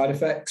fewer side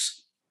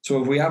effects.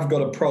 So if we have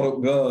got a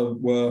product there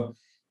where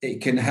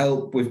it can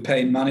help with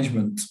pain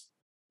management,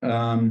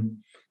 and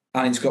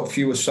it's got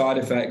fewer side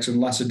effects and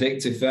less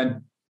addictive,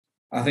 then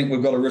I think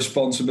we've got a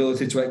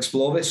responsibility to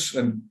explore this.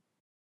 And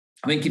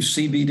I think if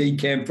CBD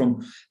came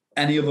from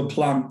any other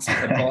plant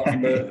apart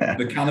from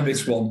the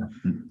cannabis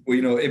one,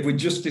 if we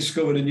just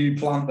discovered a new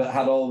plant that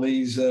had all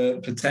these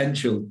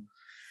potential,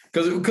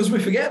 because we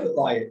forget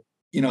that,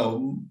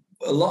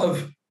 a lot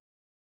of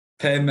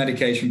pain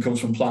medication comes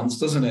from plants,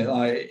 doesn't it?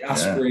 Like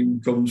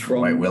aspirin comes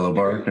from white willow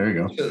bark. There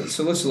you go.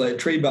 Salicylate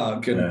tree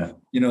bark, and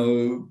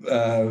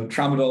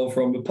tramadol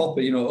from the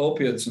poppy.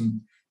 Opiates,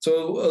 and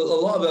so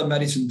a lot of our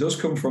medicine does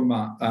come from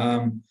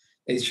that.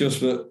 It's just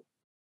that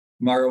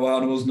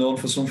marijuana was known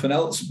for something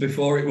else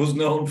before it was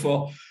known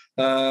for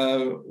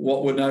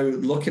what we're now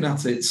looking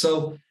at it.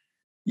 So,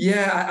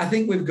 I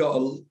think we've got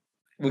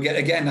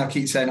again, I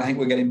keep saying I think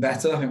we're getting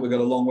better. I think we've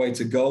got a long way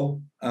to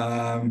go.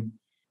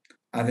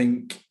 I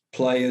think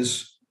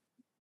players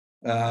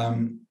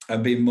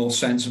have been more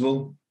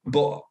sensible,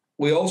 but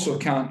we also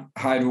can't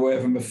hide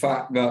away from the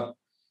fact that,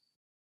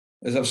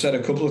 as I've said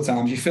a couple of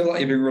times, you feel like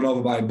you've been run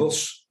over by a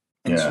bus.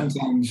 And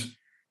sometimes,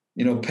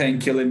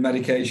 pain-killing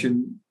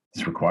medication,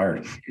 it's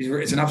required.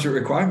 It's an absolute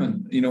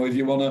requirement. If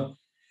you want to,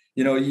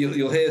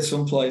 you'll hear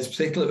some players,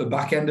 particularly at the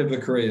back end of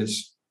their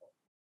careers,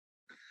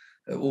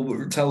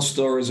 will tell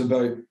stories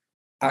about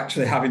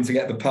actually having to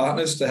get the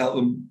partners to help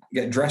them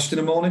get dressed in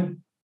the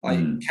morning.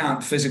 You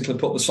can't physically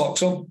put the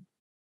socks on.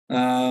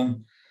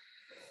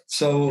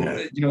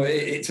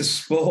 It's a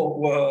sport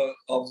where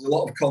of a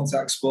lot of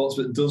contact sports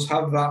that does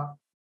have that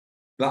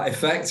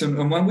effect.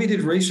 And when we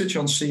did research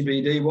on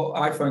CBD, what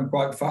I found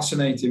quite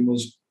fascinating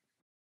was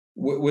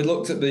we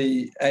looked at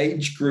the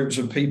age groups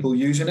of people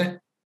using it,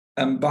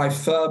 and by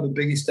far the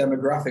biggest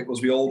demographic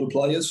was the older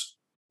players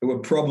who were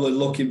probably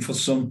looking for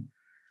some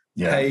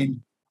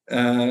pain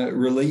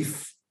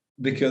relief,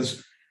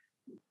 because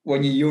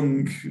when you're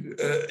young,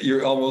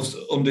 you're almost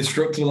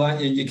indestructible,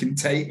 aren't you? You can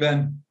take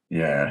them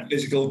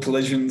physical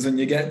collisions, and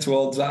you get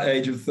towards that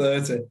age of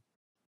 30.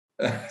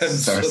 And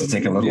starts to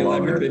take a little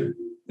longer.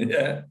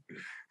 Yeah.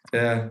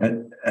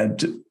 And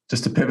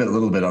just to pivot a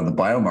little bit on the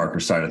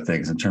biomarker side of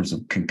things in terms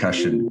of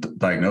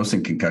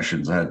diagnosing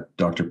concussions, I had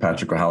Dr.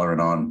 Patrick O'Halloran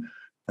on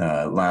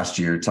last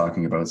year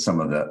talking about some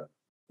of the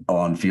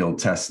on-field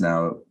tests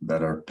now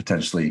that are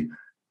potentially,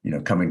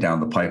 coming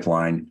down the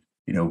pipeline.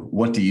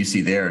 What do you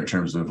see there in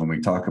terms of when we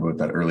talk about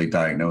that early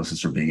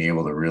diagnosis or being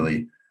able to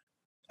really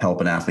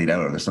help an athlete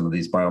out? Are there some of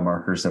these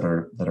biomarkers that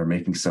are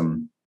making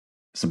some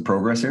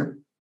progress here?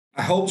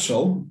 I hope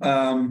so.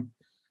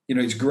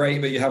 It's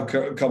great that you have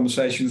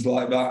conversations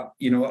like that.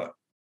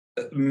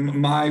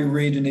 My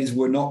reading is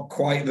we're not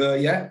quite there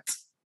yet.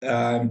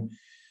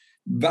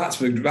 That's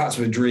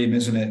the dream,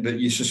 isn't it? That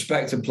you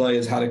suspect a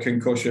player's had a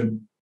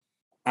concussion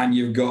and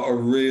you've got a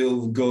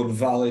real good,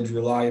 valid,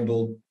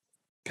 reliable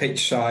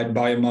pitch side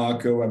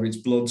biomarker, whether it's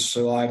blood,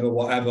 saliva,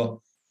 whatever,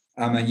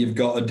 and then you've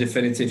got a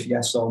definitive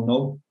yes or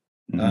no.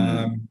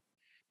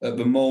 At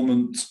the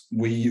moment,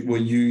 we're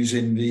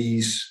using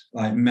these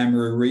like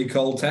memory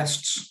recall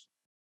tests,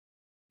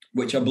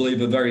 which I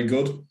believe are very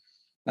good.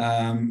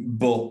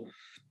 But,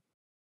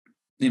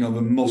 there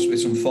must be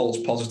some false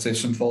positives,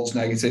 some false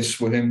negatives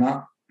within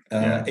that.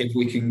 If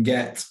we can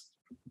get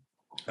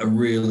a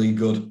really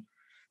good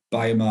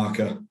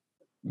biomarker,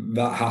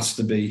 that has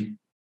to be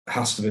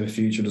the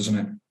future, doesn't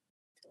it?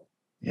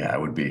 Yeah, it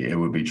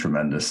would be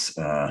tremendous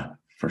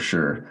for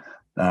sure.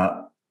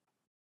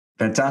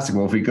 Fantastic.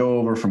 Well, if we go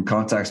over from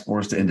contact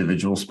sports to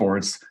individual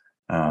sports,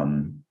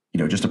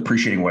 just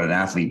appreciating what an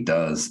athlete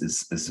does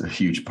is a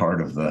huge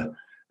part of the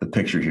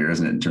picture here,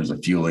 isn't it? In terms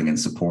of fueling and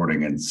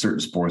supporting, and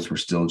certain sports, we're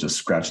still just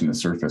scratching the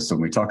surface. So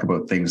when we talk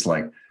about things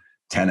like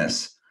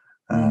tennis,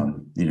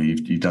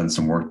 you've done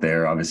some work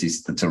there. Obviously,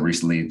 until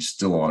recently,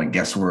 still a lot of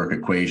guesswork,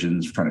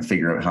 equations, trying to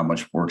figure out how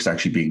much work's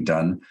actually being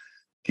done.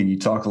 Can you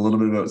talk a little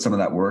bit about some of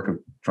that work of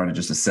trying to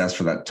just assess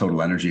for that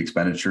total energy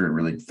expenditure and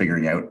really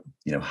figuring out,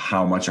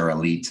 how much our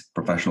elite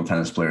professional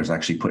tennis players are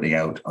actually putting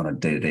out on a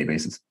day-to-day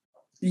basis?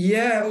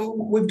 Yeah,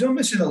 we've done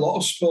this in a lot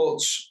of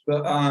sports,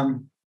 but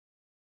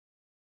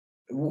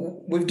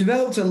we've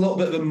developed a little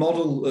bit of a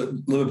model at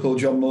Liverpool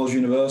John Moores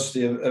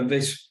University of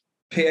this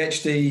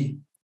PhD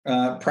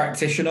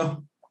practitioner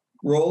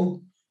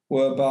role,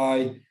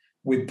 whereby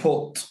we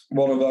put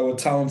one of our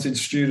talented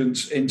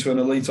students into an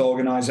elite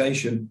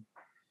organisation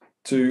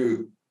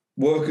to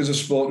work as a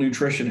sport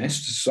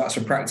nutritionist. So that's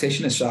a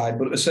practitioner side,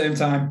 but at the same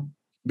time,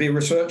 be a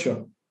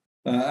researcher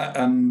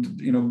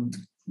and,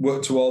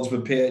 work towards the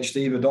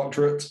PhD, the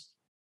doctorate,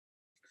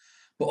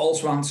 but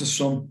also answer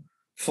some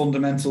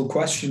fundamental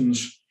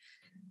questions.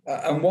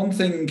 And one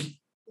thing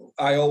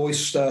I always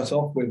start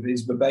off with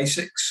is the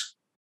basics.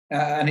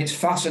 And it's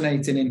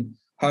fascinating in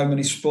how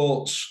many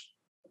sports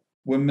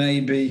we're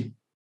maybe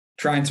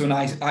trying to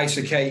ice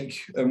a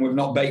cake and we've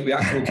not baked the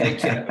actual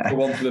cake yet, for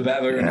want of a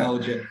better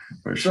analogy.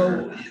 For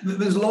sure. So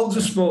there's loads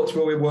of sports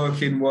where we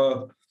work in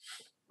where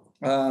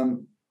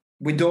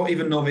we don't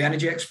even know the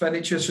energy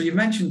expenditure. So you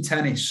mentioned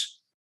tennis,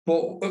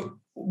 but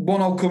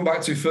one I'll come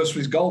back to first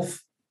was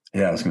golf.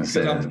 Yeah, I was going to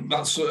say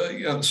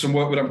that's some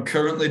work that I'm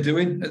currently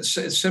doing. It's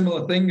a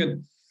similar thing.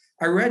 And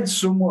I read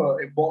somewhere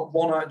in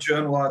one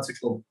journal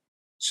article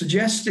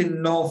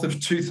suggesting north of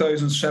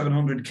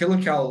 2,700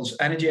 kilocalories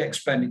energy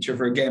expenditure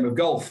for a game of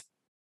golf.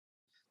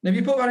 Now, if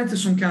you put that into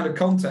some kind of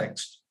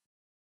context,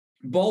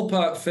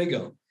 ballpark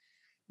figure,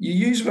 you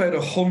use about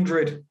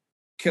 100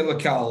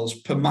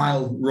 kilocalories per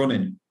mile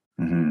running.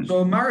 Mm-hmm. So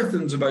a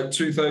marathon's about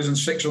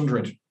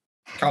 2,600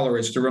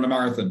 calories to run a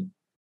marathon.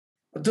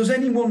 But does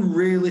anyone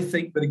really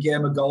think that a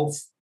game of golf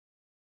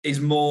is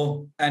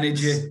more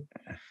energy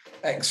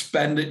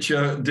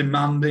expenditure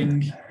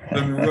demanding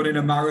than running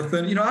a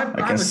marathon? You know,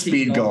 I'm a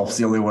speed golf's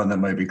the only one that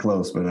might be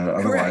close, but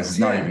otherwise it's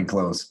not even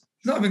close.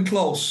 It's not even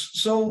close.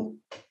 So,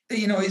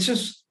 you know, it's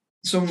just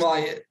some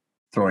like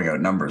throwing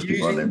out numbers.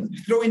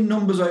 Throwing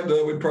numbers out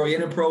there with probably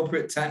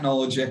inappropriate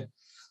technology.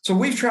 So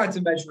we've tried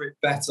to measure it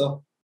better.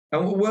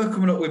 And we're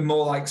coming up with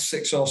more like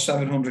 600 or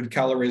 700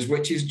 calories,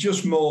 which is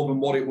just more than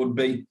what it would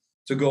be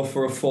to go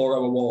for a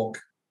 4-hour walk,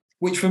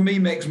 which for me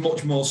makes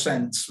much more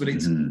sense. But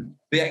it's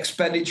the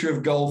expenditure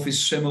of golf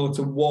is similar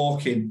to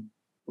walking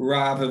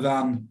rather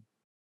than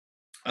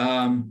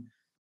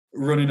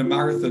running a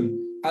marathon.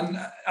 And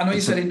I know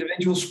you said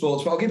individual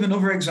sports, but I'll give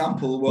another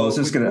example. Well, I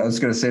was going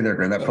to say there,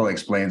 Graeme, that probably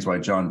explains why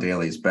John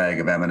Daly's bag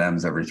of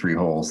M&Ms every 3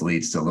 holes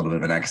leads to a little bit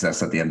of an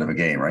excess at the end of a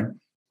game, right?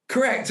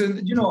 Correct.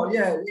 And, you know,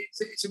 yeah,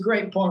 it's a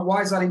great point.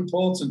 Why is that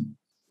important?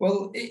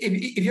 Well,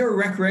 if you're a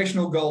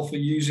recreational golfer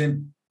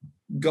using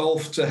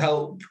golf to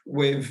help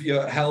with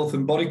your health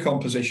and body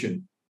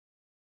composition,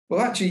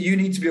 well, actually, you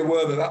need to be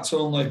aware that that's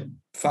only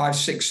 500,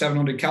 600,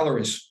 700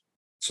 calories.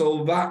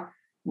 So that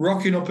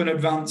rocking up in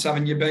advance,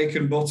 having your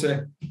bacon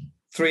butter,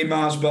 3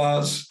 Mars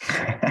bars,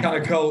 kind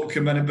of Coke,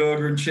 and then a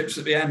burger and chips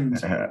at the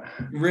end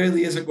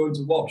really isn't going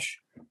to wash.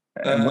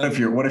 And what if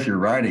you're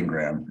riding,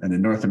 Graeme, and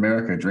in North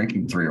America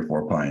drinking 3 or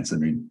 4 pints? I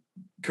mean,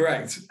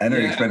 correct.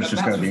 Energy expenditure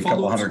is going to be a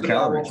couple hundred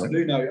calories. I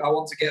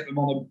want to get them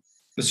on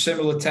the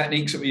similar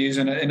techniques that we use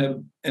in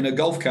a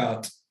golf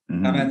cart,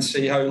 and then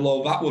see how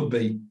low that would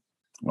be.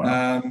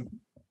 Wow.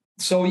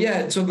 So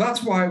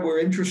that's why we're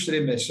interested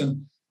in this.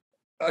 And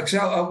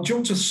I'll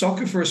jump to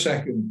soccer for a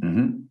second.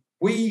 Mm-hmm.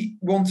 We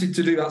wanted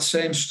to do that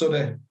same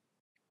study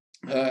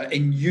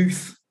in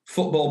youth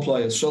football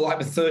players, so like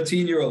the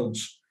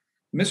 13-year-olds.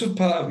 And this was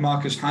part of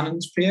Marcus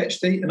Hannon's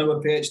PhD, another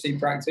PhD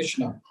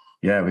practitioner.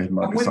 Yeah, we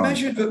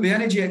measured that the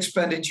energy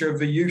expenditure of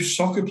the youth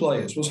soccer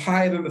players was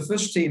higher than the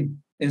first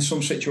team in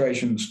some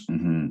situations.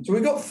 Mm-hmm. So we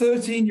got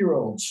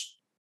 13-year-olds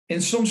in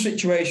some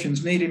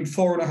situations needing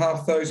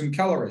 4,500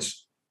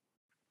 calories.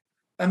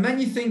 And then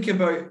you think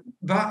about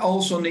that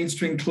also needs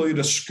to include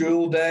a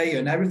school day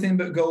and everything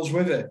that goes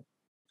with it.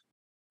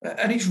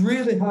 And it's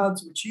really hard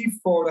to achieve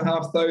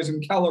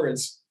 4,500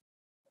 calories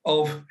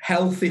of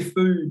healthy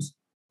food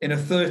in a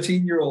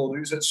 13-year-old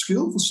who's at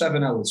school for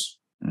 7 hours.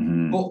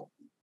 Mm-hmm. But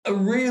a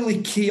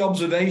really key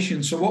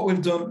observation. So what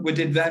we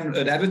did then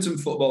at Everton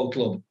Football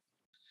Club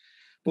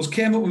was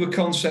came up with a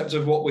concept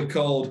of what we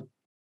called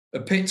a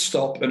pit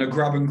stop and a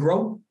grab and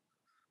grow.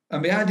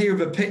 And the idea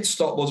of a pit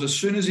stop was as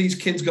soon as these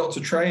kids got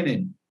to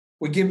training,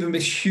 we give them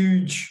this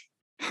huge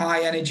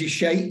high energy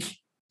shake.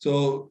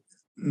 So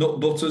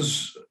nut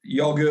butters,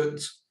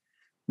 yogurt,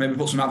 maybe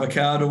put some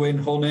avocado in,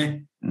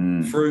 honey,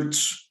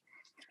 fruits,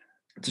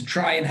 to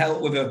try and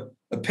help with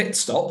a pit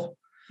stop.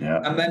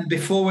 Yeah. And then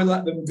before we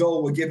let them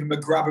go, we give them a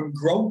grab and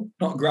grow,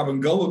 not grab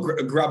and go,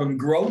 a grab and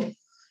grow.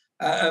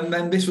 And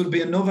then this would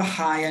be another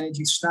high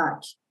energy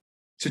snack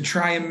to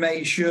try and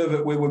make sure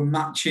that we were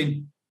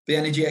matching the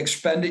energy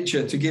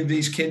expenditure to give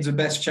these kids the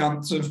best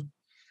chance of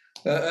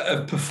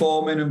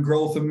performing and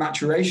growth and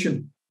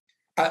maturation.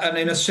 And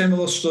in a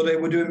similar study,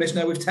 we're doing this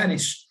now with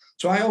tennis.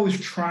 So I always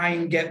try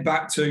and get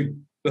back to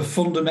the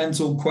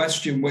fundamental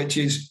question, which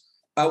is,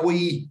 are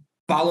we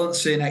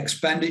balancing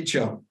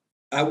expenditure?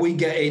 Are we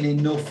getting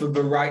enough of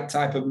the right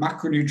type of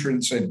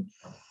macronutrients in?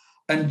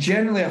 And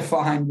generally, I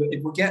find that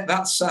if we get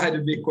that side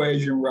of the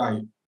equation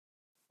right,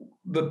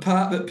 the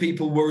part that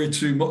people worry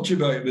too much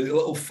about, the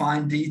little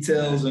fine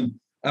details and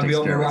be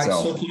on the right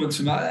supplements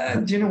and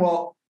that, do you know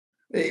what?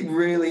 It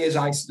really is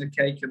icing the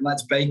cake, and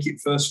let's bake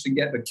it first and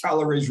get the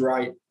calories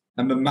right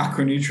and the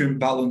macronutrient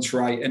balance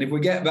right. And if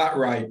we get that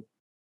right,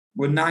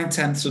 we're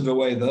 9/10 of the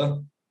way there.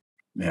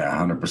 Yeah,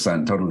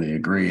 100%. Totally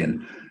agree.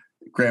 And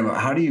Graeme,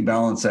 how do you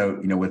balance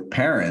out, with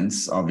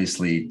parents,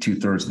 obviously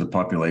 2/3 of the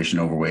population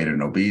overweight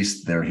and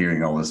obese, they're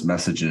hearing all these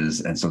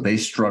messages. And so they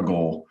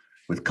struggle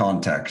with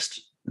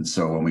context. And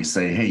so when we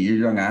say, hey, you're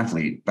a young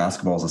athlete,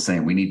 basketball is the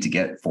same, we need to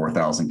get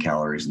 4,000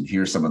 calories and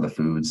here's some of the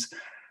foods.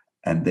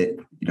 And that,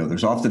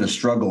 there's often a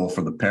struggle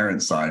for the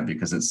parent side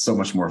because it's so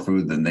much more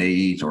food than they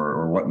eat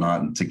or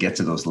whatnot, and to get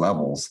to those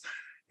levels.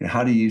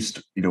 How do you,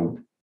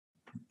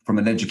 from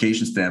an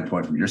education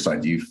standpoint, from your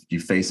side, do you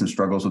face some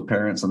struggles with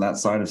parents on that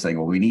side of saying,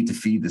 well, we need to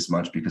feed this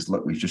much because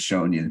look, we've just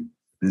shown you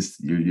this,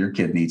 your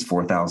kid needs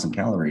 4,000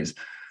 calories.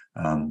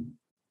 But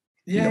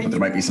there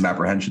might be some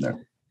apprehension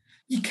there.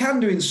 You can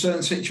do in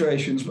certain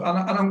situations. And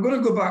I'm going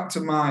to go back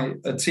to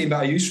a team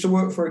that I used to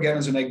work for again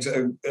as an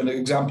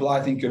example,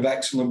 I think, of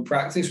excellent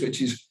practice,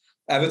 which is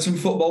Everton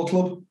Football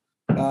Club.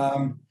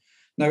 Now,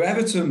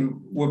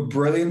 Everton were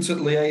brilliant at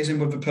liaising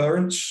with the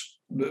parents.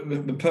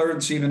 The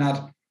parents even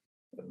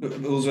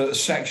there was a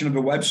section of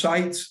the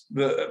website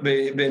that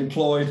they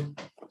employed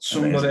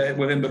somebody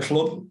within the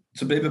club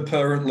to be the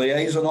parent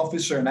liaison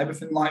officer and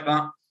everything like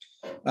that.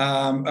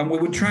 And we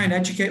would try and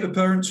educate the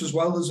parents as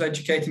well as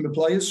educating the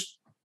players.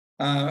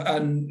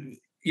 And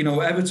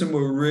Everton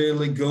were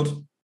really good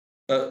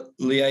at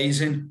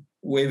liaising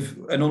with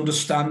and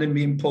understanding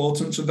the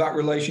importance of that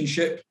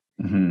relationship.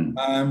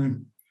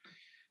 Mm-hmm.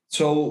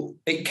 So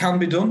it can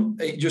be done.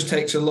 It just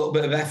takes a little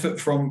bit of effort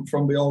from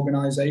the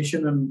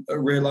organisation and a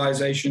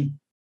realisation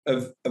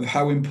of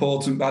how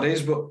important that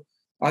is. But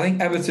I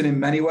think Everton, in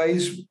many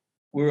ways,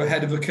 were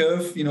ahead of the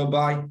curve,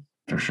 by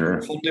for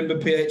sure funding the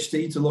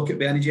PhD to look at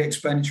the energy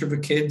expenditure of the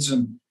kids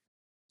and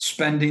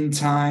spending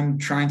time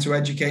trying to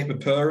educate the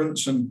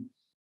parents and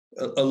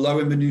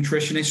allowing the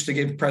nutritionists to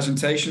give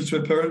presentations to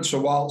the parents.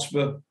 So whilst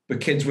the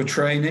kids were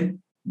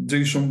training,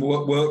 do some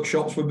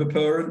workshops with the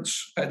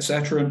parents,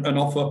 etc., and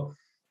offer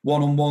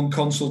one-on-one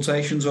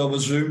consultations over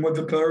Zoom with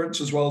the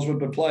parents as well as with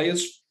the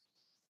players.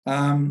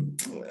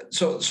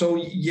 So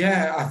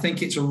yeah, I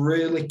think it's a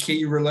really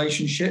key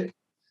relationship,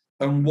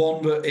 and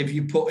one that if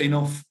you put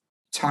enough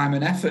time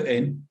and effort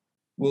in,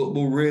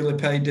 will really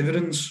pay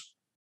dividends.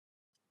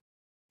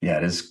 Yeah,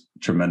 it is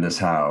tremendous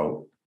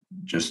how,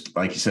 just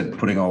like you said,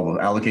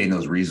 allocating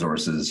those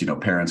resources,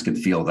 parents can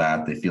feel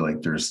that. They feel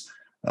like there's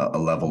a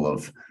level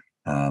of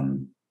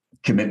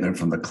commitment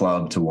from the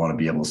club to want to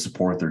be able to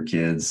support their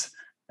kids.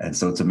 And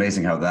so it's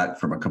amazing how that,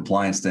 from a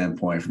compliance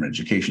standpoint, from an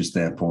education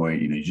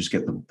standpoint, you just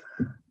get the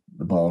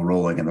ball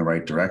rolling in the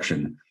right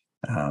direction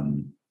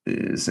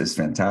is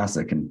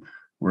fantastic. And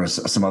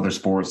whereas some other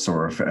sports,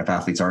 or if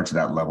athletes aren't to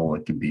that level,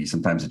 it can be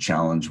sometimes a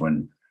challenge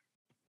when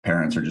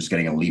parents are just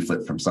getting a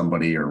leaflet from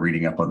somebody or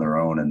reading up on their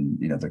own, and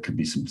there could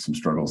be some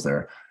struggles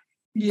there.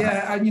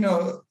 Yeah, and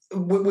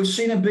we've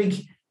seen a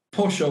big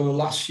push over the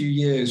last few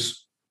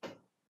years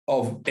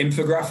of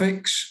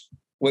infographics,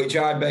 which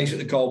I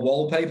basically call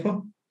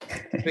wallpaper,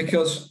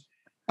 because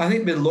I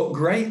think they look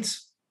great,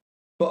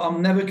 but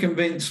I'm never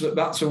convinced that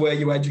that's the way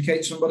you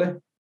educate somebody.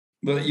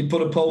 But you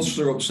put a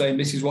poster up saying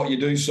this is what you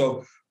do,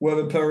 so where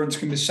the parents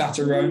can be sat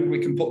around, we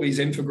can put these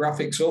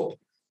infographics up.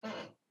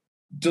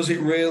 Does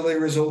it really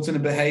result in a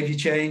behaviour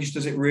change?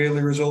 Does it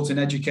really result in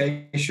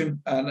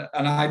education? And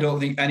I don't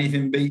think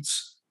anything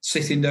beats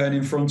sitting down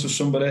in front of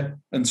somebody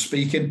and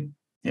speaking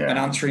and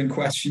answering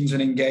questions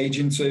and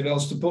engaging. So if I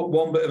was to put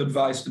one bit of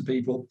advice to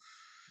people,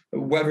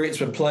 whether it's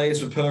for players,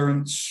 for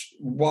parents,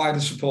 wider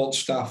support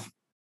staff,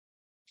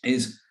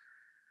 is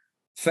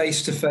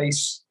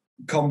face-to-face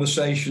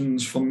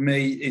conversations for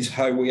me is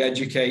how we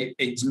educate.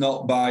 It's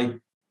not by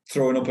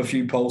throwing up a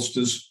few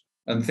posters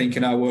and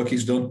thinking our work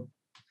is done.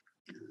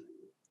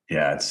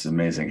 Yeah, it's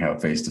amazing how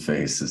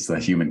face-to-face is, the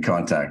human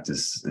contact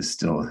is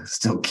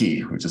still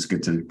key, which is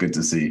good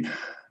to see.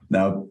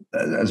 Now,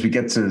 as we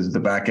get to the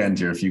back end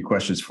here, a few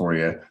questions for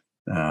you.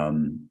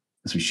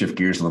 As we shift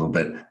gears a little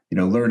bit,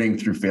 learning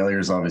through failure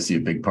is obviously a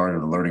big part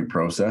of the learning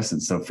process.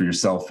 And so for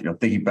yourself,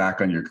 thinking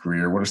back on your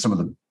career, what are some of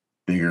the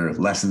bigger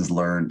lessons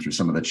learned through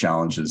some of the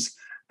challenges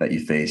that you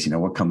face?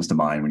 What comes to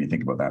mind when you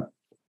think about that?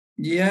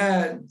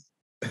 Yeah,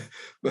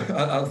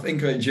 I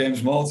think about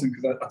James Morton,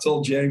 because I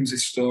told James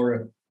this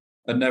story,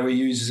 and now he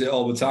uses it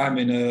all the time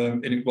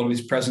in one of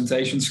his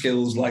presentation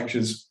skills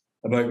lectures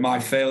about my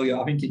failure.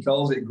 I think he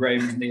calls it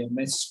Graeme's near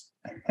miss.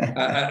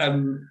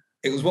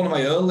 It was one of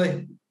my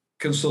early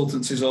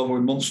consultancies over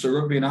in Munster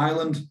Rugby in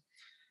Ireland.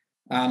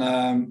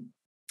 And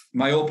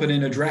my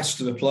opening address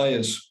to the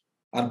players,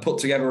 I'd put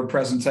together a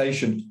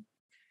presentation,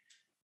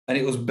 and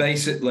it was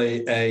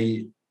basically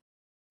a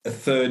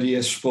third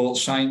year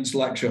sports science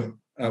lecture.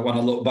 When I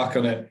look back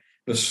on it,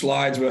 the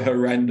slides were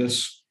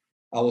horrendous.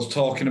 I was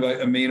talking about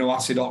amino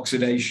acid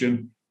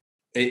oxidation.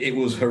 It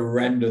was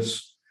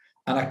horrendous.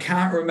 And I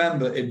can't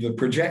remember if the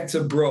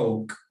projector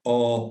broke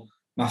or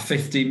my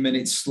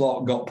 15-minute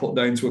slot got put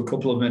down to a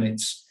couple of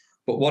minutes.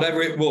 But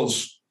whatever it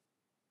was,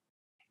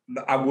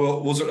 I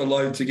wasn't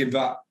allowed to give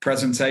that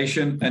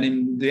presentation. And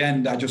in the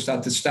end, I just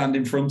had to stand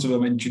in front of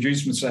them,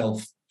 introduce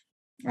myself,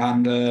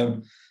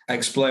 and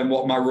explain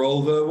what my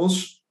role there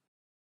was.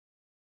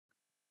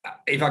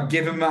 If I'd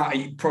given that,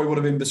 it probably would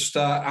have been the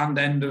start and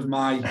end of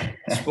my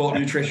sport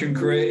nutrition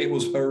career. It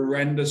was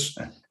horrendous.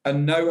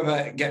 And now if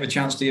I get the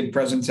chance to give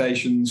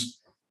presentations,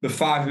 the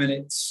 5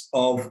 minutes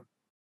of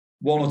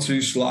one or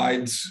two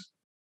slides,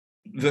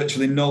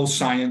 virtually no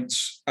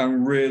science,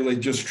 and really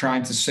just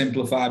trying to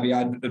simplify the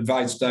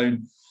advice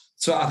down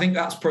So I think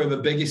that's probably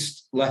the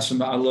biggest lesson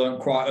that I learned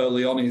quite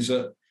early on, is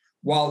that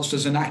whilst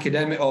as an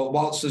academic or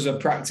whilst as a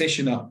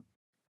practitioner,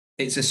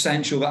 it's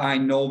essential that I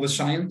know the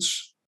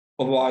science.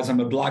 Otherwise, I'm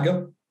a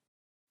blagger.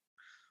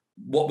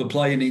 What the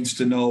player needs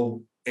to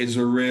know is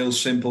a real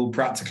simple,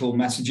 practical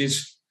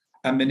messages.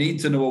 And they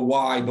need to know a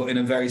why, but in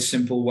a very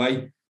simple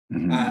way.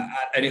 Mm-hmm.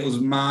 And it was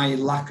my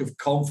lack of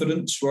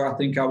confidence where I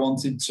think I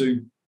wanted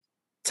to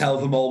tell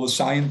them all the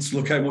science.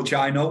 Look how much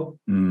I know.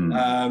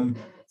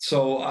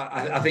 So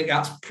I think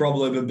that's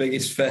probably the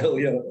biggest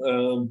failure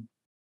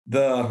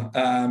there.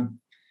 And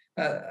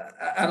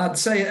I'd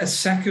say a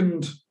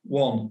second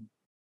one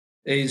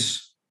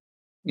is,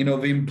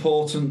 the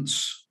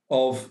importance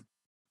of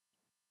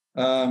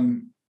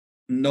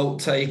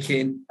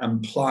note-taking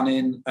and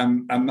planning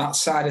and that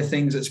side of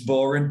things that's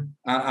boring.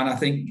 And I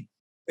think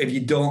if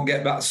you don't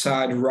get that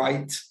side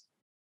right,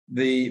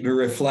 the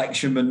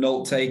reflection, the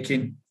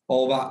note-taking,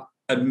 all that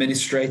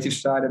administrative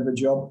side of the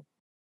job,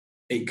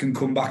 it can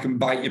come back and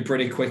bite you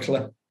pretty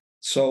quickly.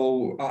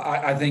 So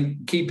I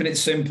think keeping it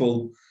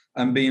simple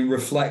and being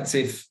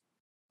reflective,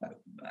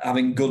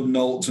 having good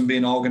notes and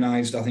being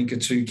organised, I think are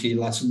two key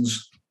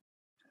lessons.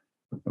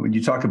 When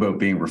you talk about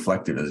being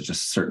reflective, is it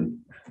just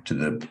certain to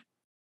the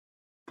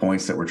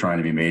points that were trying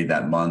to be made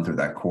that month or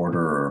that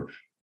quarter,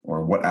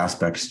 or what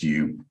aspects do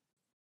you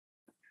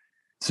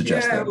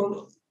suggest? Yeah,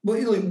 well,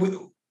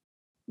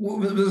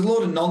 there's a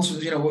load of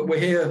nonsense. We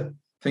hear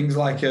things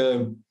like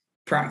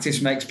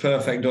practice makes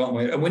perfect, don't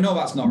we? And we know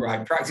that's not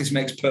right. Practice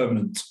makes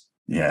permanent.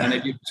 Yeah. And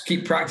if you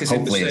keep practicing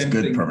hopefully the same it's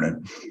good thing,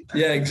 permanent.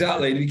 Yeah,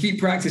 exactly. And if you keep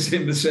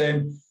practicing the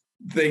same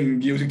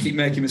thing, you keep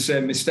making the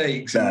same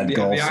mistakes. Bad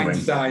goal the swing.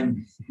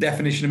 Einstein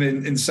definition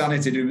of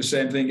insanity, doing the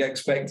same thing,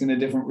 expecting a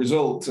different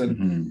result.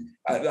 And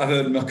I've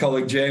heard my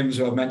colleague James,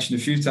 who I've mentioned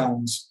a few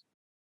times,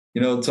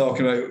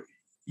 talking about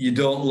you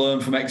don't learn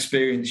from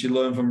experience, you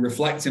learn from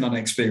reflecting on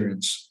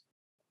experience.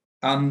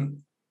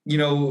 And,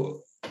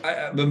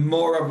 the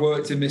more I've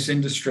worked in this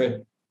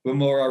industry, the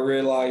more I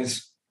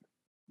realise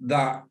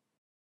that,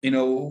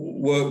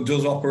 work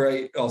does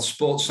operate, or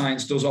sports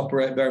science does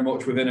operate very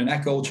much within an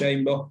echo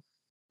chamber.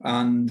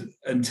 And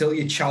until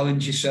you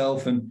challenge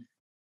yourself and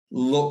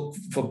look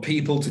for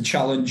people to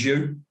challenge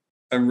you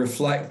and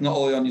reflect not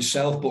only on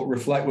yourself, but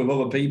reflect with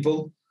other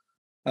people,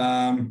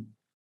 then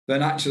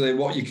actually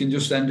what you can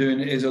just end doing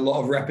is a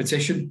lot of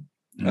repetition.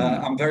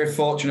 I'm very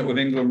fortunate with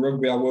England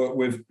Rugby. I work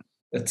with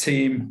a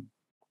team,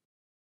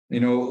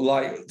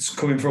 like it's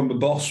coming from the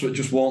boss that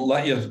just won't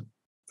let you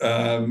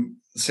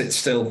sit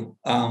still,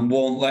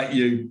 won't let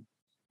you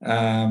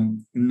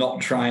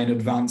not try and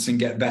advance and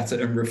get better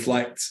and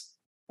reflect.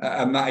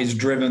 And that is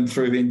driven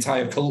through the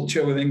entire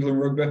culture with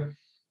England Rugby.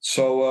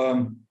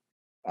 So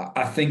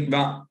I think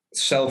that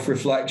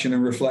self-reflection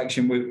and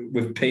reflection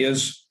with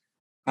peers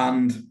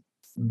and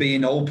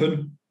being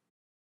open,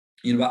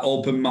 that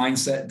open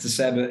mindset to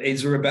say,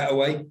 is there a better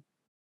way?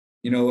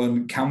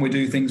 And can we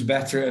do things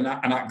better, and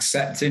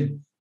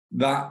accepting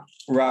that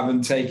rather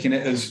than taking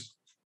it as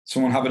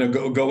someone having a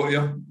go at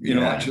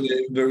you.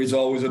 Actually, there is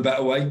always a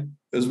better way.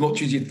 As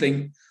much as you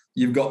think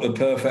you've got the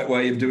perfect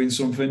way of doing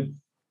something,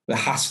 there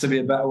has to be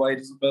a better way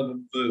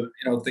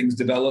to things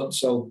develop.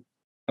 So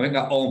I think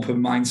that open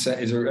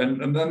mindset is,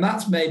 and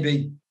that's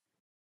maybe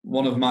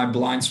one of my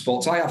blind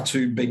spots. I have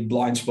two big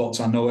blind spots.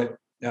 I know it.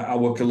 I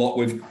work a lot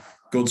with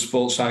good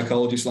sports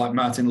psychologists like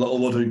Martin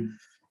Littlewood, who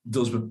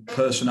does the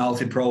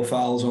personality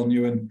profiles on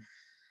you, and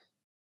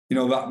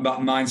that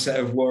mindset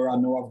of where I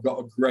know I've got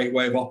a great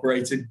way of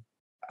operating.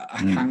 I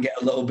can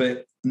get a little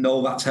bit,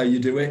 no, that's how you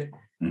do it.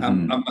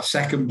 And my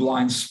second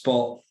blind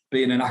spot,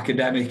 being an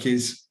academic,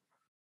 is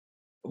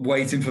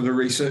waiting for the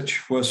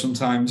research, where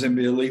sometimes in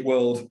the elite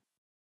world,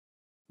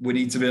 we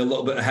need to be a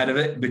little bit ahead of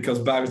it, because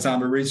by the time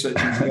the research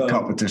is done,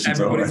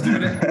 everybody's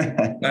doing it.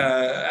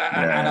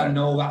 And I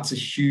know that's a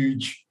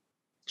huge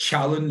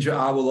challenge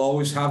I will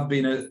always have.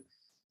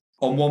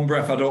 On one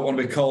breath, I don't want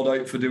to be called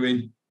out for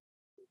doing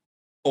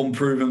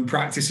unproven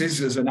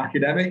practices as an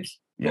academic.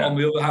 Yeah. On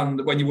the other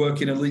hand, when you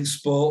work in elite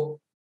sport,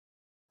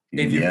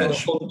 if you've got a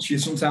hunch, you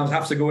sometimes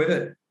have to go with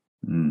it.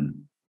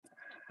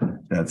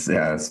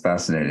 That's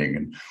fascinating.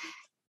 And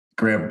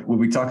Graeme, when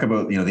we talk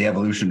about the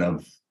evolution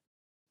of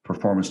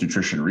performance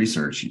nutrition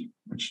research,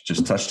 which you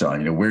just touched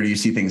on, where do you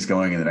see things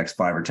going in the next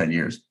 5 or 10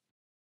 years?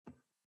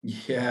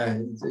 Yeah,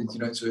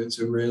 it's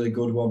a really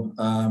good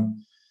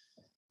one.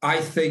 I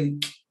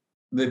think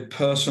the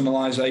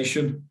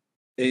personalization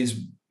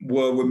is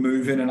where we're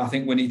moving, and I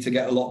think we need to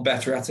get a lot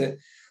better at it.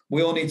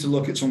 We all need to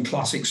look at some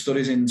classic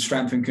studies in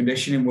strength and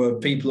conditioning where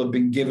people have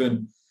been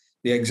given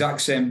the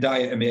exact same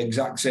diet and the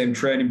exact same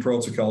training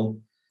protocol.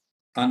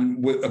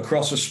 And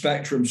across a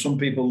spectrum, some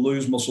people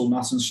lose muscle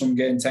mass and some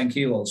gain 10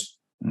 kilos,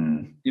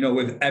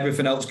 with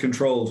everything else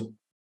controlled.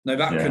 Now,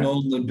 that can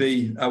only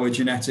be our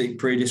genetic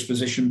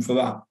predisposition for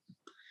that.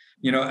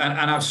 And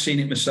I've seen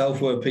it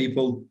myself where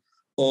people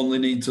only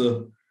need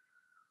to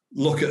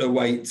look at a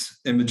weight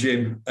in the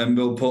gym and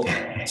they'll put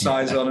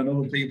size on, and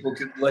other people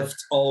can lift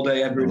all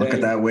day, every day. Look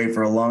at that weight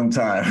for a long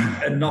time.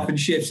 And nothing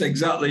shifts.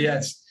 Exactly,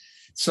 yes.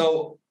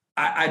 So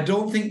I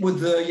don't think we're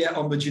there yet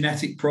on the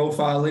genetic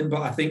profiling,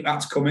 but I think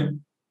that's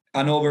coming.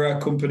 I know there are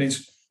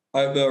companies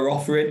out there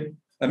offering,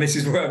 and this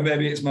is where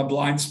maybe it's my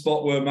blind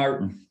spot where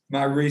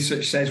my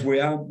research says we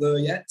aren't there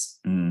yet.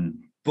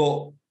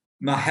 But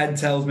my head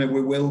tells me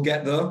we will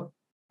get there,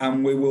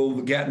 and we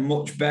will get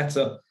much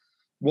better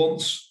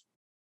once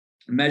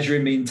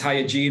measuring the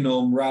entire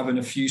genome rather than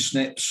a few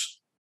SNPs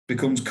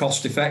becomes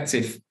cost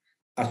effective.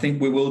 I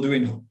think we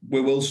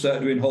will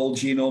start doing whole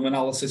genome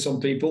analysis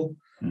on people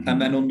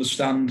and then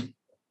understand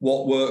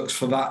what works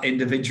for that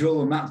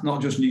individual. And that's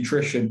not just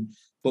nutrition,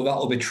 but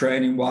that'll be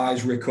training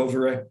wise,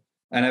 recovery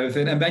and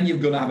everything. And then you're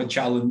going to have a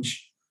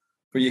challenge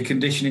for your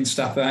conditioning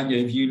staff, aren't you?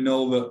 If you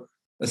know that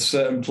a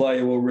certain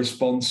player will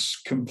respond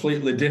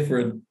completely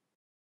different,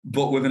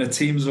 but within a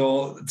team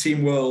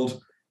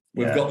world,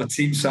 we've got the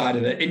team side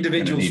of it.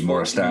 Individuals need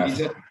more staff.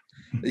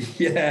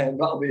 Yeah,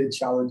 that'll be a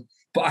challenge.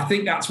 But I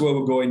think that's where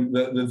we're going.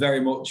 The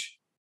very much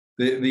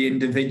the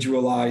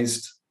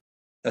individualized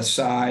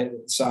side.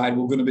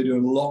 We're going to be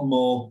doing a lot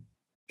more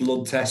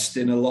blood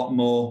testing, a lot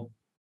more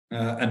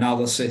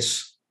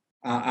analysis,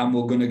 and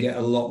we're going to get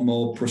a lot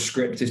more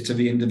prescriptive to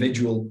the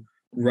individual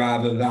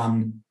rather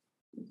than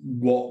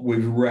what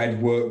we've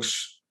read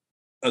works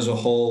as a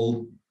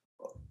whole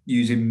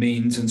using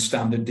means and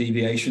standard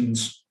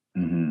deviations.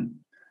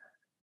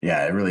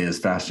 Yeah, it really is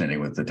fascinating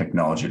with the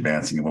technology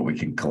advancing and what we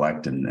can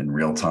collect in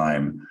real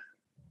time.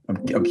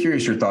 I'm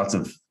curious your thoughts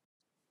of,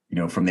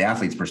 from the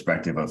athlete's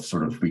perspective of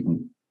sort of we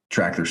can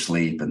track their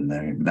sleep and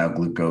now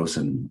glucose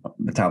and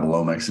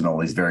metabolomics and all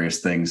these various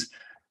things.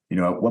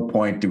 At what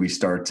point do we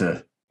start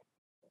to,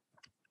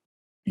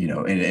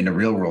 in a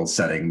real world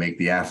setting, make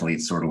the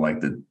athlete sort of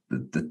like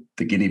the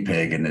guinea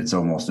pig and it's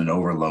almost an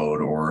overload?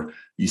 Or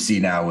you see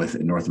now with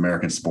North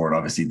American sport,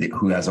 obviously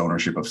who has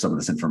ownership of some of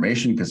this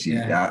information because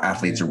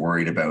athletes are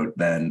worried about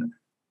then,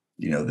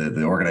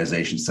 the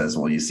organization says,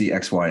 well, you see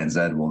X, Y, and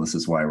Z. Well, this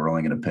is why we're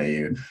only going to pay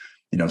you.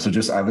 So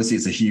just obviously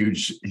it's a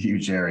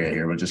huge area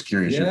here, but just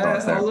curious your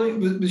thoughts there.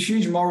 There's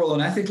huge moral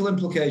and ethical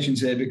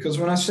implications here because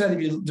when I said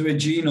if you do a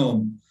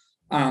genome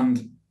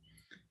and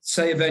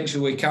say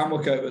eventually we can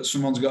work out that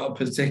someone's got a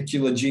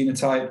particular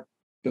genotype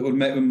that would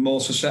make them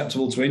more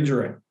susceptible to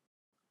injury,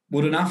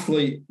 would an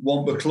athlete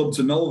want the club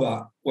to know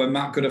that when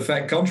that could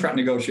affect contract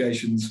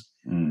negotiations?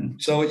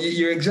 So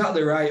you're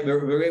exactly right. There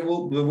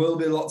will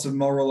be lots of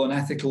moral and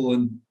ethical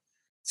and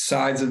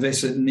sides of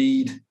this that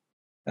need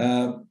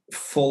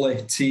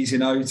fully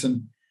teasing out.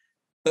 And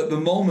at the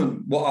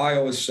moment, what I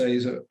always say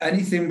is that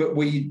anything that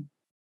we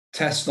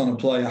test on a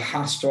player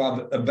has to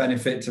have a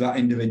benefit to that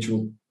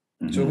individual.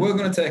 So if we're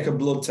going to take a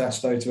blood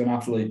test out of an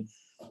athlete,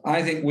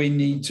 I think we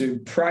need to,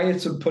 prior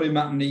to putting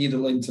that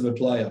needle into the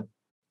player,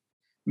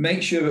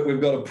 make sure that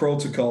we've got a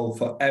protocol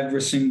for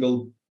every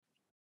single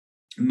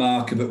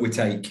marker that we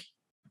take.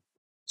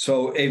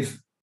 So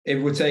if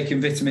we're taking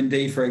vitamin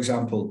D, for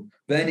example,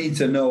 they need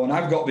to know, and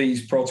I've got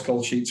these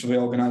protocol sheets for the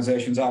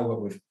organisations I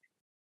work with.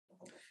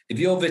 If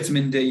your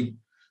vitamin D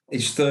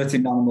is 30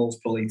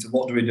 nanomoles per litre,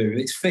 what do we do? If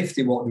it's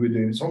 50, what do we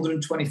do? If it's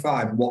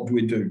 125, what do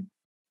we do?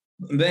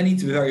 And they need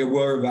to be very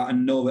aware of that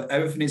and know that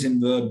everything is in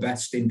their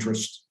best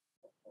interest.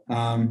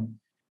 And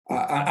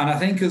I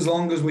think as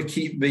long as we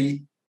keep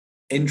the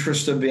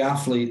interest of the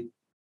athlete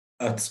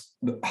at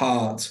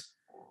heart,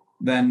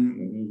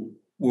 then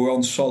we're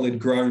on solid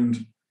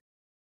ground.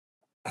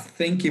 I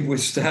think if we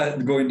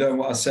start going down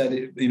what I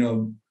said,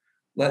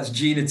 let's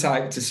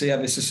genotype to see how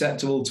they're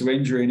susceptible to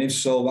injury. And if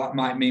so, that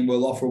might mean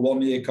we'll offer a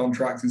 1-year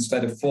contract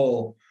instead of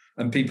 4.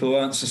 And people who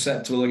aren't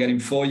susceptible are getting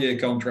 4-year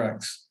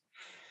contracts.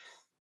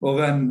 Well,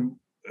 then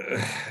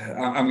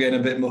I'm getting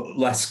a bit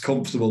less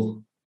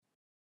comfortable.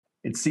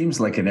 It seems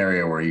like an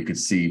area where you could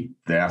see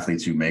the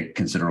athletes who make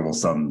considerable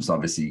sums,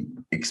 obviously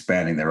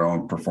expanding their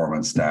own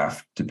performance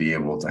staff to be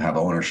able to have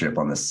ownership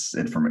on this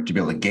information, to be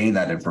able to gain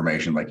that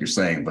information, like you're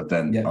saying, but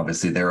then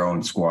obviously their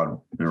own squad,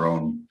 their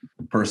own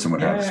person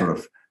would have sort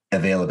of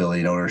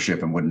availability and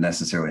ownership and wouldn't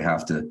necessarily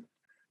have to,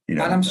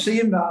 And I'm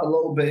seeing that a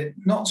little bit,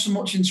 not so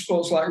much in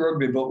sports like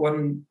rugby, but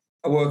when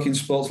I work in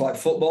sports like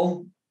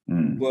football,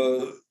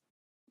 where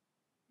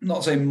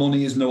not saying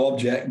money is no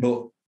object,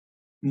 but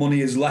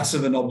money is less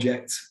of an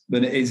object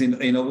than it is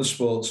in other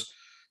sports.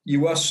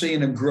 You are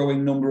seeing a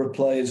growing number of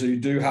players who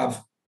do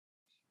have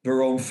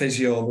their own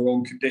physio, their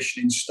own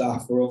conditioning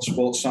staff, their own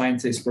sports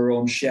scientist, their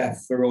own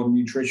chef, their own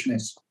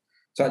nutritionist,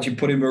 to actually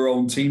putting their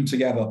own team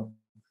together.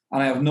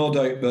 And I have no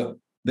doubt that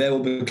they will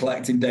be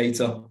collecting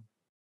data,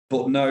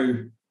 but now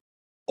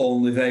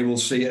only they will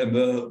see it and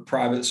the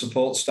private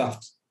support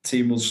staff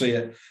team will see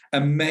it.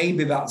 And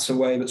maybe that's a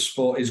way that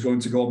sport is going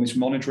to go on this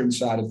monitoring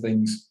side of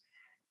things.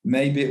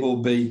 Maybe it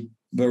will be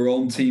their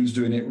own teams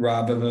doing it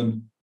rather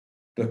than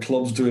the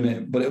clubs doing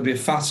it. But it'll be a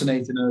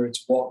fascinating area to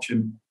watch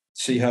and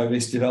see how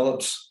this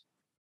develops.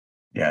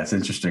 Yeah, it's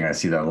interesting. I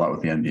see that a lot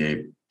with the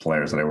NBA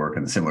players that I work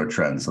in, similar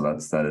trends. So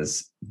that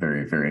is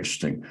very, very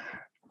interesting.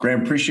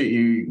 Graeme, appreciate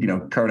you,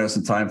 carving out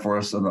some time for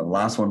us on the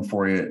last one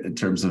for you in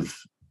terms of,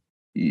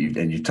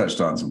 you touched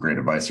on some great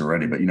advice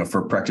already, but,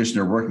 for a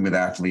practitioner working with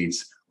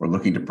athletes or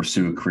looking to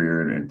pursue a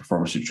career in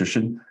performance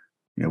nutrition,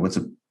 what's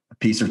a a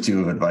piece or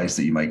two of advice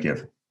that you might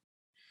give?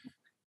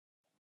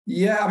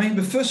 Yeah, I mean,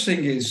 the first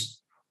thing is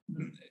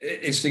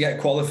to get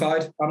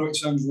qualified. I know it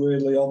sounds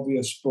really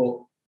obvious, but,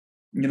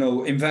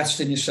 invest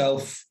in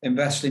yourself,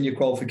 invest in your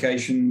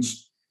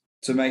qualifications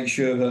to make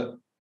sure that,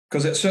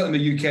 because it's certainly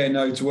the UK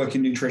now, to work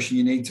in nutrition,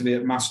 you need to be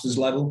at master's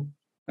level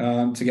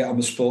to get on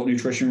the sport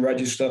nutrition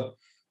register.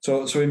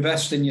 So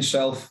invest in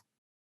yourself.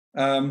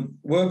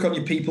 Work on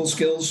your people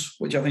skills,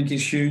 which I think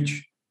is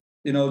huge.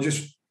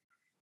 Just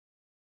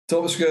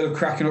don't be scared of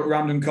cracking up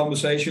random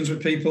conversations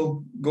with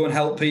people. Go and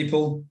help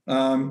people.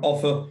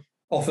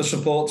 Offer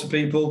support to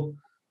people.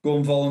 Go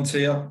and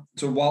volunteer.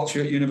 So whilst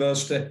you're at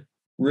university,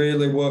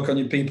 really work on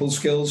your people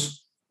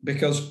skills.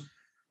 Because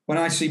when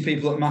I see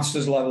people at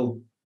master's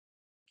level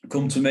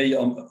come to me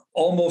on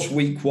almost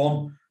week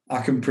one,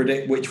 I can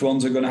predict which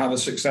ones are going to have a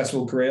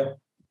successful career.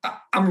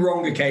 I'm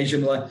wrong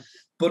occasionally,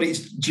 but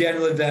it's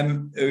generally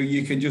them who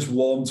you can just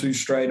warm to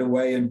straight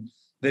away, and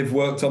they've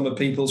worked on the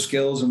people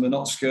skills and they're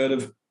not scared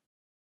of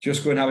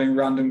just going having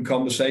random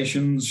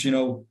conversations.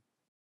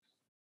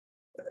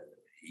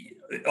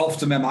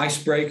 Often them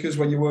icebreakers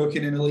when you're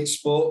working in elite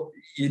sport,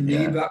 you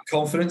need that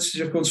confidence to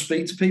just go and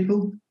speak to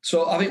people.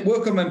 So I think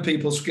work on them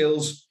people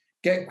skills,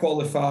 get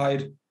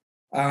qualified,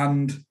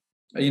 and,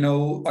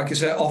 like I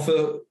said,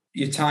 offer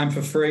your time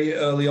for free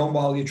early on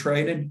while you're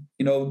training.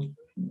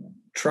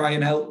 Try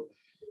and help.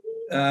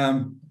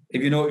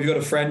 If you've got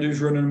a friend who's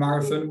running a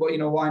marathon,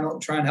 why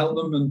not try and help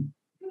them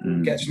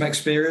and get some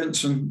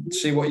experience and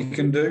see what you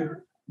can do.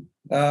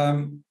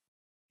 And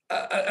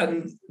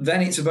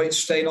then it's about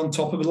staying on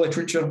top of the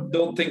literature.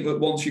 Don't think that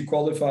once you're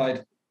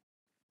qualified,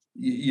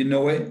 you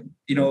know it.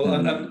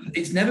 And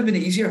it's never been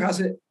easier, has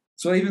it?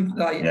 So even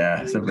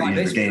it's never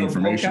easier to gain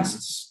information.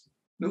 Podcasts,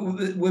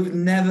 we've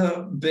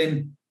never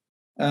been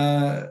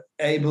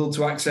able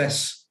to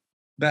access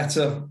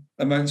better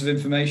amounts of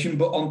information.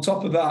 But on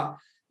top of that,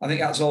 I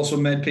think that's also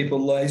made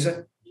people lazy.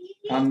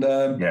 And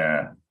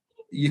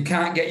you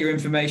can't get your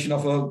information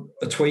off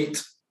a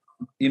tweet.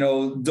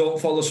 Don't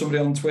follow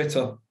somebody on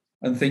Twitter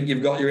and think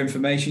you've got your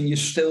information. You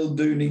still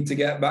do need to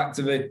get back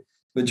to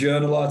the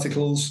journal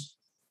articles.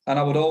 And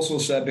I would also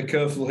say be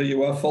careful who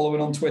you are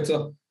following on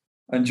Twitter.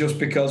 And just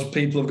because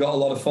people have got a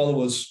lot of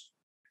followers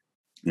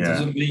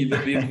doesn't mean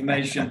that the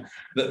information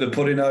that they're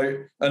putting out,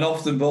 and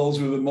often those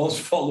with the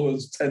most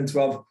followers tend to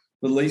have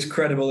the least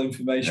credible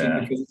information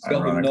because it's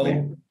got them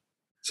known.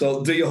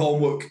 So do your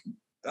homework,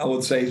 I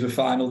would say, is the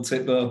final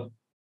tip there.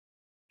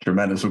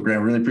 Tremendous. Well,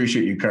 Graeme, really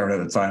appreciate you carving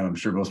out the time. I'm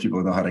sure most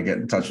people know how to get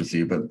in touch with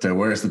you, but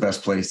where is the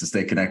best place to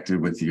stay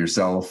connected with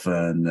yourself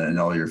and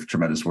all your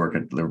tremendous work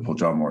at Liverpool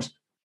John Moores?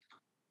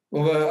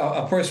 Well,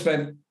 I probably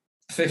spent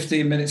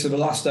 15 minutes of the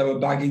last hour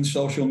bagging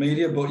social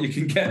media, but you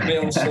can get me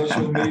on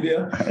social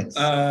media.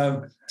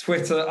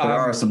 Twitter. There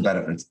are some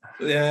benefits.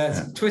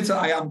 Yeah. Twitter,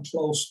 I am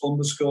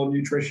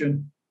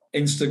close_nutrition.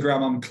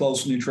 Instagram, I'm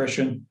close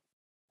nutrition.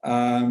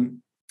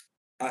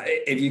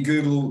 If you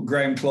Google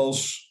Graeme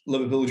Close,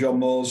 Liverpool John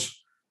Moores,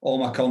 all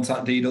my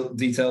contact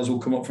details will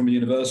come up from the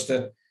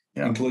university,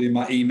 including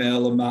my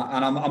email and that.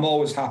 And I'm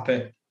always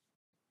happy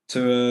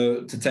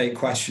to take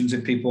questions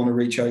if people want to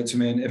reach out to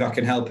me, and if I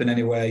can help in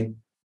any way,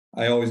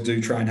 I always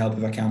do try and help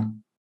if I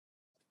can.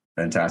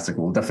 Fantastic.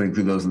 We'll definitely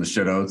include those in the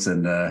show notes.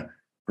 And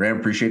Graeme,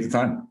 appreciate the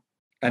time.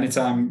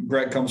 Anytime.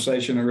 Great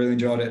conversation. I really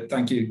enjoyed it.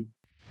 Thank you.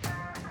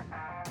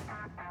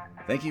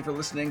 Thank you for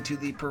listening to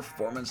the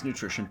Performance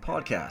Nutrition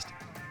Podcast.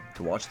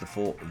 To watch the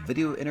full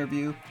video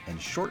interview and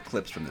short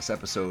clips from this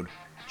episode,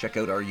 check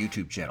out our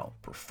YouTube channel,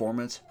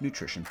 Performance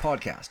Nutrition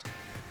Podcast.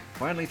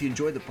 Finally, if you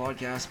enjoyed the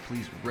podcast,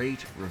 please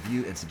rate,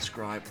 review, and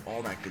subscribe.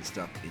 All that good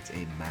stuff. It's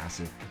a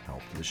massive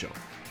help to the show.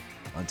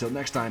 Until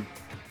next time,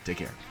 take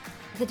care.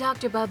 The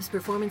Dr. Bubbs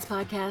Performance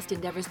Podcast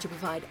endeavors to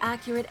provide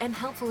accurate and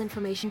helpful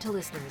information to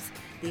listeners.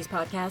 These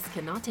podcasts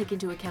cannot take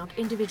into account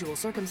individual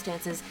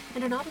circumstances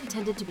and are not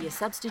intended to be a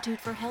substitute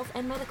for health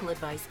and medical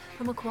advice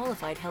from a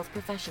qualified health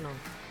professional.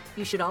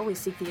 You should always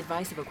seek the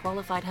advice of a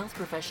qualified health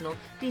professional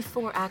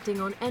before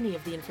acting on any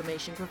of the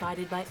information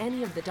provided by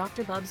any of the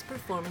Dr. Bubbs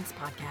Performance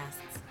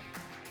Podcasts.